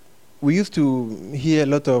 we used to hear a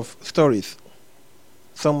lot of stories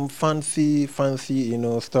some fancy,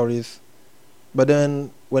 stories. But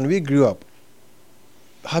then when we grew up,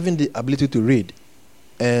 having the ability to read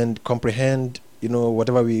and comprehend,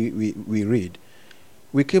 whatever we read,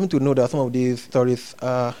 we came to know that some of these stories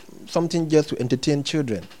are something just to entertain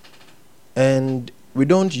children. And we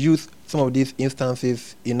don't use some of these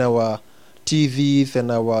instances in our TVs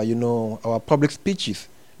and our public speeches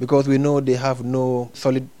because we know they have no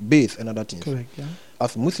solid base and other things. Correct, yeah.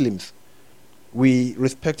 As Muslims, we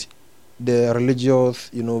respect the religious,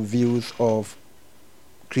 views of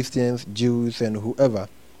Christians, Jews, and whoever.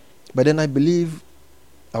 But then I believe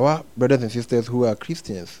our brothers and sisters who are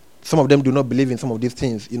Christians, some of them do not believe in some of these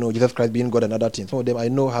things, Jesus Christ being God and other things. Some of them I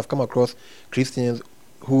know have come across Christians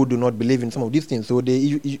who do not believe in some of these things. So they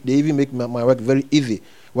even make my work very easy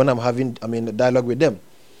when I'm having, a dialogue with them.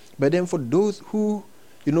 But then for those who,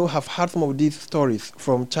 have heard some of these stories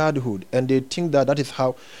from childhood and they think that is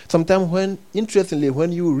how, sometimes interestingly,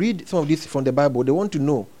 when you read some of this from the Bible, they want to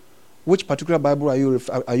know which particular Bible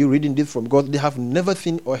are you reading this from, because they have never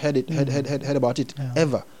seen or heard about it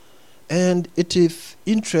ever. And it is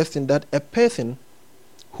interesting that a person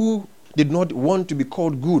who did not want to be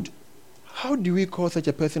called good, how do we call such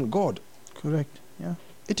a person God? Correct. Yeah.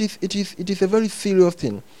 It is a very serious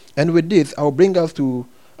thing. And with this, I'll bring us to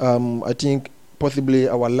I think possibly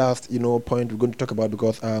our last point we're going to talk about,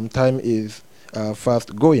 because time is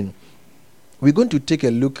fast going. We're going to take a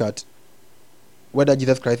look at whether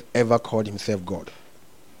Jesus Christ ever called himself God.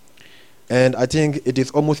 And I think it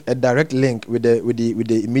is almost a direct link with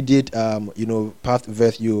the immediate past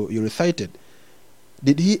verse you recited.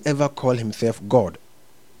 Did he ever call himself God?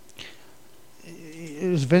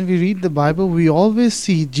 When we read the Bible, we always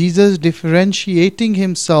see Jesus differentiating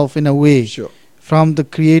himself in a way from the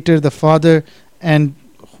Creator, the Father, and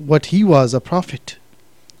what he was, a prophet.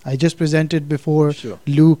 I just presented before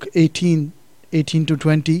Luke 18 to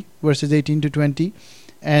 20, verses 18 to 20.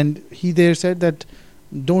 And he there said that,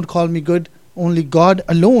 don't call me good, only God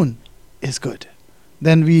alone is good.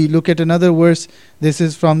 Then we look at another verse. This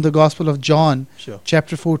is from the Gospel of John,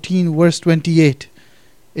 chapter 14, verse 28.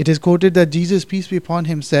 It is quoted that Jesus, peace be upon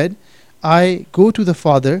him, said, I go to the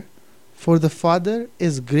Father, for the Father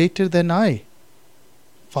is greater than I.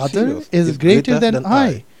 Father is greater than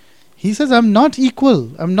I. He says, I'm not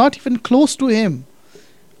equal. I'm not even close to him.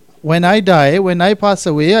 When I die, when I pass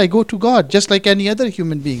away, I go to God, just like any other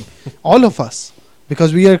human being. All of us.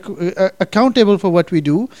 Because we are accountable for what we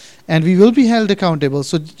do, and we will be held accountable.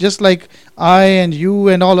 So just like I and you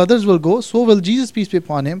and all others will go, so will Jesus, peace be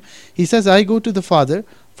upon him. He says, I go to the Father,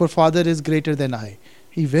 for Father is greater than I.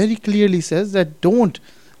 He very clearly says that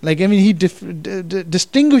he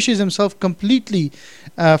distinguishes himself completely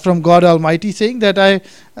from God Almighty, saying that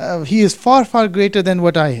he is far, far greater than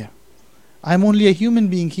what I am. I'm only a human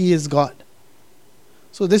being, he is God.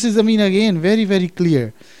 So this is, again, very, very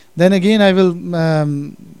clear. Then again, I will,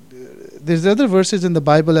 there's other verses in the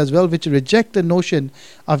Bible as well which reject the notion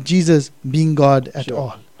of Jesus being God at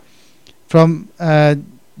all. From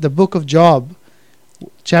the book of Job,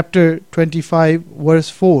 chapter 25, verse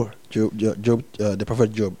 4. Job, the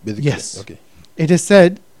prophet Job, basically. Yes. Okay. It is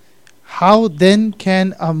said, how then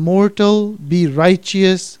can a mortal be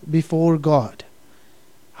righteous before God?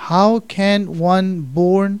 How can one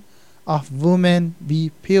born of woman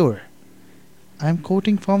be pure? I'm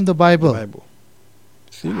quoting from the Bible.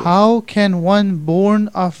 How can one born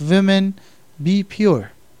of women be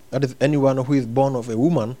pure? That is, anyone who is born of a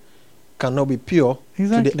woman cannot be pure to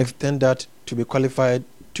the extent that to be qualified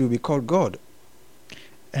to be called God.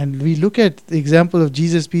 And we look at the example of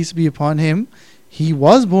Jesus, peace be upon him. He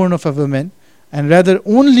was born of a woman, and rather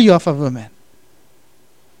only of a woman.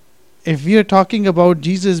 If we are talking about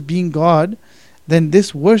Jesus being God, then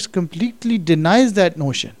this verse completely denies that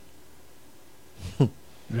notion.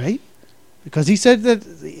 Right? Because he said that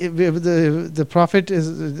the prophet is,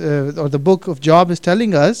 or the book of Job is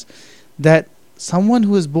telling us that someone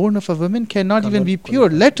who is born of a woman cannot even be pure,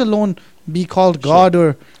 let alone be called God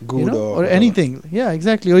or good or anything. Yeah,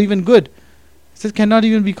 exactly. Or even good. It says cannot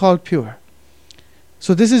even be called pure.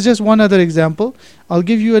 So this is just one other example. I'll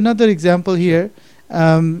give you another example here,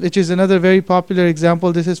 which is another very popular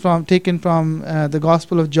example. This is taken from the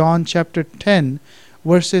Gospel of John, chapter 10,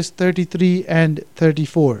 verses 33 and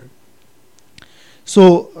 34.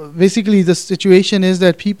 So basically the situation is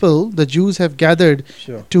that the Jews have gathered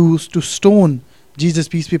to stone Jesus,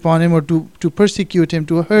 peace be upon him, or to persecute him,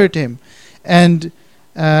 to hurt him. And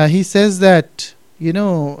he says that,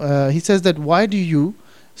 why do you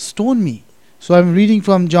stone me? So I'm reading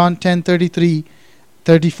from John 10, 33,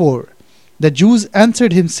 34. The Jews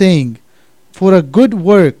answered him, saying, for a good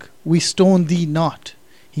work we stone thee not,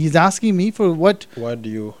 He's asking me for what. Why do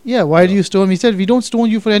you? Yeah, why do Yeah. you stone me? He said, we don't stone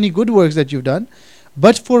you for any good works that you've done,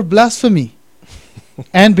 but for blasphemy.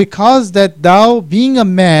 And because that thou, being a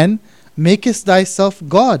man, makest thyself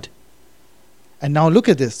God. And now look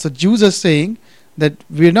at this. So Jews are saying that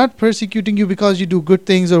we're not persecuting you because you do good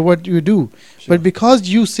things or what you do, Sure. but because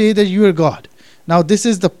you say that you are God. Now this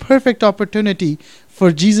is the perfect opportunity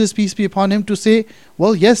for Jesus, peace be upon him, to say,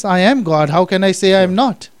 well, yes, I am God. How can I say I am Sure.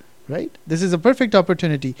 not? Right? This is a perfect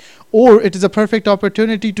opportunity. Or it is a perfect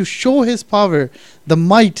opportunity to show his power, the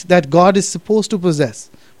might that God is supposed to possess.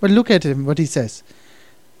 But look at him, what he says.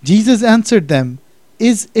 Jesus answered them,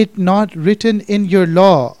 is it not written in your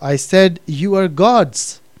law? I said, you are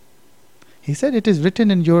gods. He said, it is written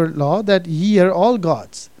in your law that ye are all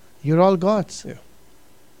gods. You're all gods. Yeah.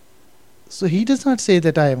 So he does not say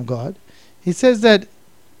that I am God. He says that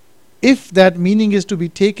if that meaning is to be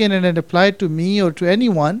taken and applied to me or to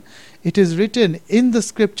anyone, it is written in the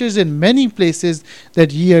scriptures in many places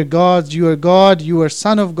that ye are gods, you are God, you are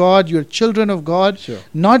son of God, you are children of God. Sure.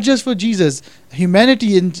 Not just for Jesus.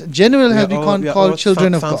 Humanity in general We has are become all- we are called all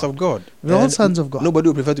children of sons God. of God. We're all And sons of God. Nobody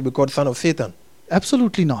would prefer to be called son of Satan.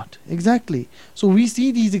 Absolutely not. Exactly. So we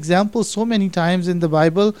see these examples so many times in the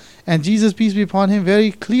Bible, and Jesus, peace be upon him,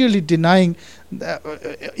 very clearly denying,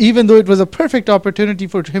 even though it was a perfect opportunity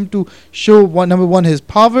for him to show, number one, his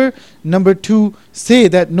power, number two, say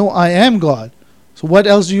that, no, I am God. So what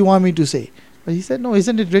else do you want me to say? But he said, no,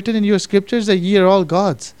 isn't it written in your scriptures that ye are all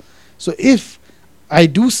gods? So if I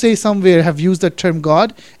do say somewhere, have used the term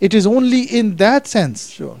God, it is only in that sense,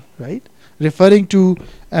 Sure. right? Referring to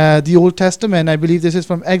the Old Testament. I believe this is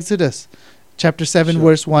from Exodus chapter 7 Sure.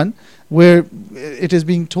 verse 1, where it is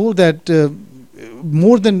being told that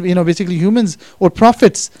more than, basically humans or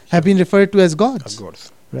prophets have been referred to as Of gods,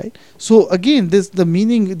 course. right? So again, the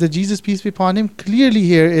meaning, the Jesus, peace be upon him, clearly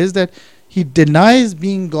here is that he denies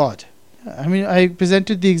being God. I mean, I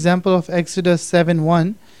presented the example of Exodus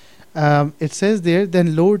 7:1. It says there,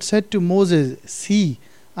 then Lord said to Moses, see,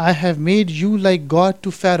 I have made you like God to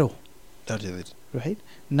Pharaoh. That is it. Right?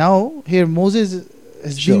 Now, here Moses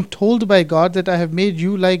is Sure. being told by God that I have made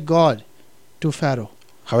you like God to Pharaoh.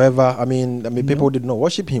 However, I mean, No. people did not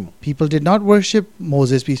worship him. People did not worship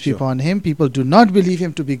Moses, peace be Sure. upon him. People do not believe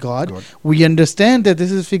him to be God. God. We understand that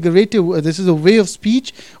this is figurative, this is a way of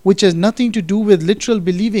speech which has nothing to do with literal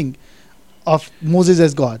believing of Moses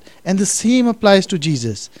as God. And the same applies to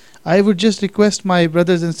Jesus. I would just request my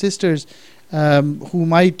brothers and sisters who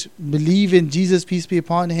might believe in Jesus, peace be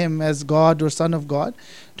upon him, as God or Son of God,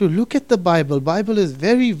 to look at the Bible. Bible is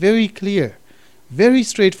very, very clear, very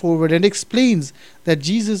straightforward, and explains that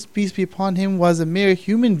Jesus, peace be upon him, was a mere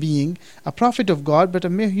human being, a prophet of God, but a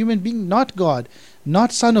mere human being, not God,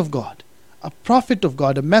 not Son of God, a prophet of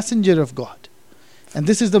God, a messenger of God. And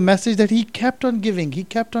this is the message that he kept on giving, he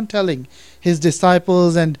kept on telling his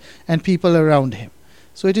disciples and people around him.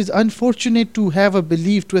 So it is unfortunate to have a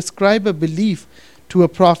belief, to ascribe a belief to a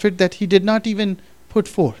prophet that he did not even put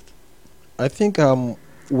forth. I think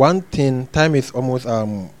one thing, time is almost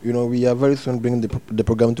we are very soon bringing the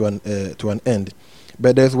program to an end.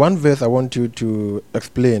 But there's one verse I want you to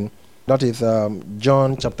explain. That is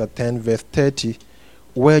John chapter 10 verse 30,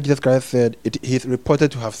 where Jesus Christ said, he is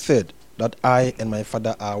reported to have said that I and my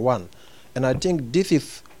Father are one. And I think this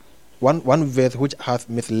is one verse which has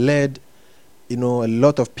misled a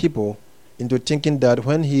lot of people into thinking that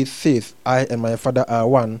when he says I and my Father are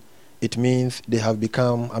one, it means they have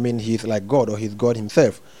become, he's like God or he's God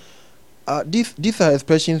himself. These are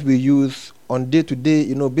expressions we use on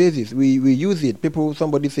day-to-day basis. We use it.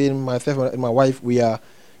 Somebody saying myself and my wife, we are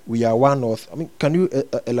one. Or can you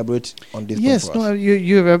elaborate on this? Yes, point for us? no,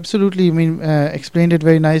 you have absolutely explained it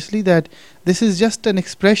very nicely, that this is just an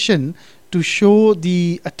expression to show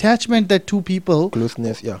the attachment that two people,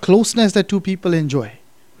 Closeness, yeah. closeness that two people enjoy,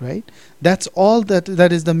 right? That's all that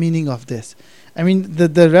is the meaning of this. I mean,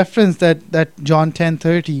 the reference that John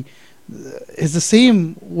 10:30 is the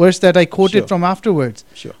same verse that I quoted Sure. from afterwards.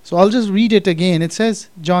 Sure. So I'll just read it again. It says,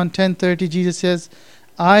 John 10:30, Jesus says,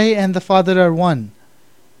 I and the Father are one.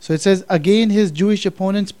 So it says, again his Jewish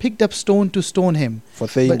opponents picked up stone to stone him For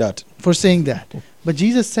saying But- that. for saying that. But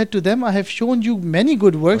Jesus said to them, I have shown you many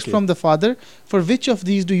good works Okay. from the Father. For which of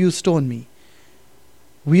these do you stone me?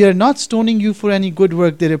 We are not stoning you for any good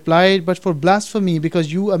work, they replied, but for blasphemy,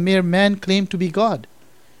 because you, a mere man, claim to be God.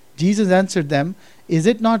 Jesus answered them, is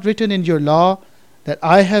it not written in your law that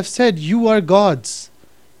I have said you are gods?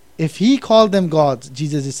 If he called them gods,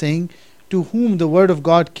 Jesus is saying, to whom the word of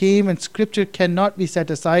God came and scripture cannot be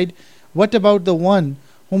set aside, what about the one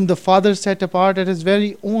whom the Father set apart at his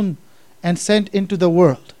very own and sent into the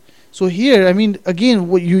world? So here, I mean, again,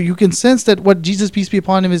 what you can sense that what Jesus, peace be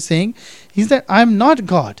upon him, is saying is that I'm not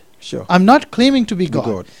God. Sure. I'm not claiming to be To be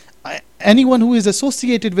God. Anyone who is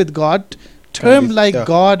associated with God, term be- like yeah,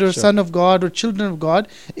 God or sure. Son of God or children of God,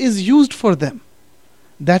 is used for them.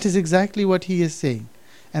 That is exactly what he is saying.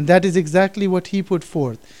 And that is exactly what he put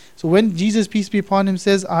forth. So when Jesus, peace be upon him,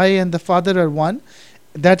 says, I and the Father are one,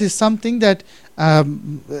 that is something that,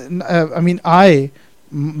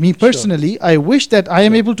 me personally, I wish that I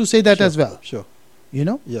am Sure. able to say that Sure. as well. Sure. You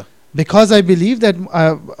know? Yeah. Because I believe that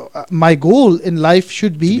my goal in life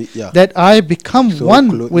should be Yeah. that I become So one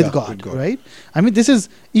clo- with, yeah, God, with God. right? I mean, this is,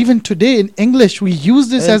 even today in English, we use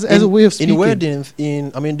this And as a way of speaking. in weddings,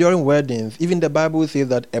 during weddings, even the Bible says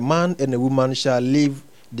that a man and a woman shall leave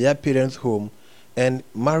their parents' home and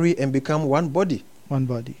marry and become one body. One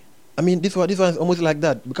body. I mean, this one is almost like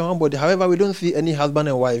that, become one body. However, we don't see any husband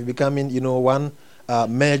and wife becoming, one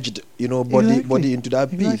merged, body Exactly. into that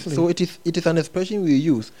piece. Exactly. So it is an expression we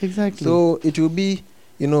use. Exactly. So it will be,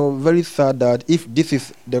 very sad that if this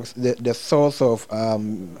is the source of,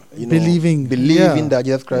 Believing, yeah. that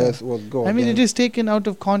Jesus Christ was God. I mean, then- it is taken out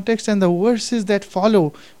of context, and the verses that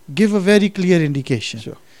follow give a very clear indication.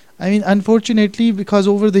 Sure. I mean, unfortunately, because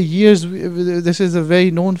over the years, this is a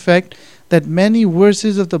very known fact that many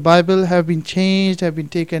verses of the Bible have been changed, have been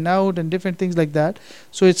taken out, and different things like that.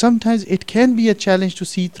 So sometimes it can be a challenge to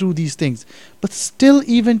see through these things. But still,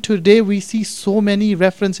 even today, we see so many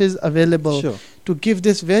references available Sure. to give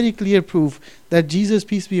this very clear proof that Jesus,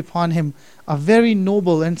 peace be upon him, a very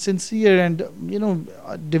noble and sincere and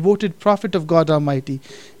a devoted prophet of God Almighty.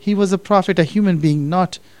 He was a prophet, a human being,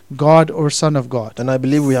 not God or Son of God. And I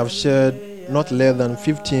believe we have shared not less than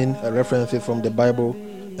 15 references from the Bible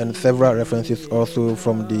and several references also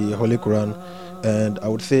from the Holy Quran. And I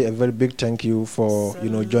would say a very big thank you for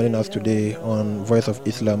joining us today on Voice of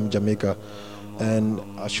Islam Jamaica. And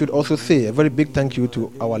I should also say a very big thank you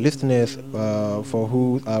to our listeners for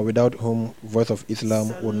without whom Voice of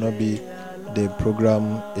Islam would not be the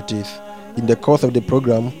program it is. In the course of the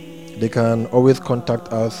program, they can always contact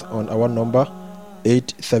us on our number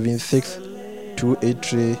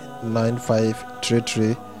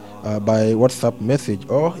 876-283-9533 by WhatsApp message,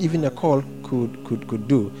 or even a call could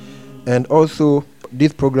do. And also,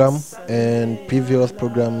 this program and previous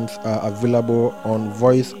programs are available on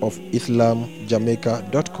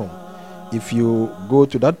voiceofislamjamaica.com. If you go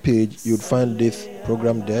to that page, you'd find this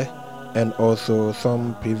program there and also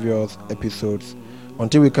some previous episodes.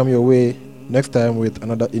 Until we come your way next time with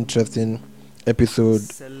another interesting episode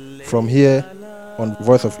from here on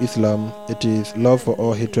Voice of Islam, it is love for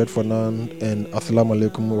all, hatred for none, and assalamu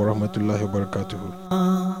alaikum wa rahmatullahi wa barakatuhu.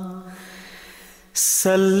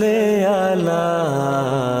 Salli ala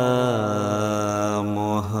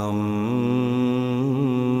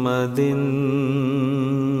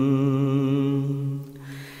Muhammadin,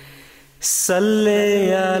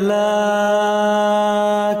 salli ala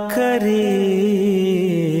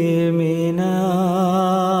Kareem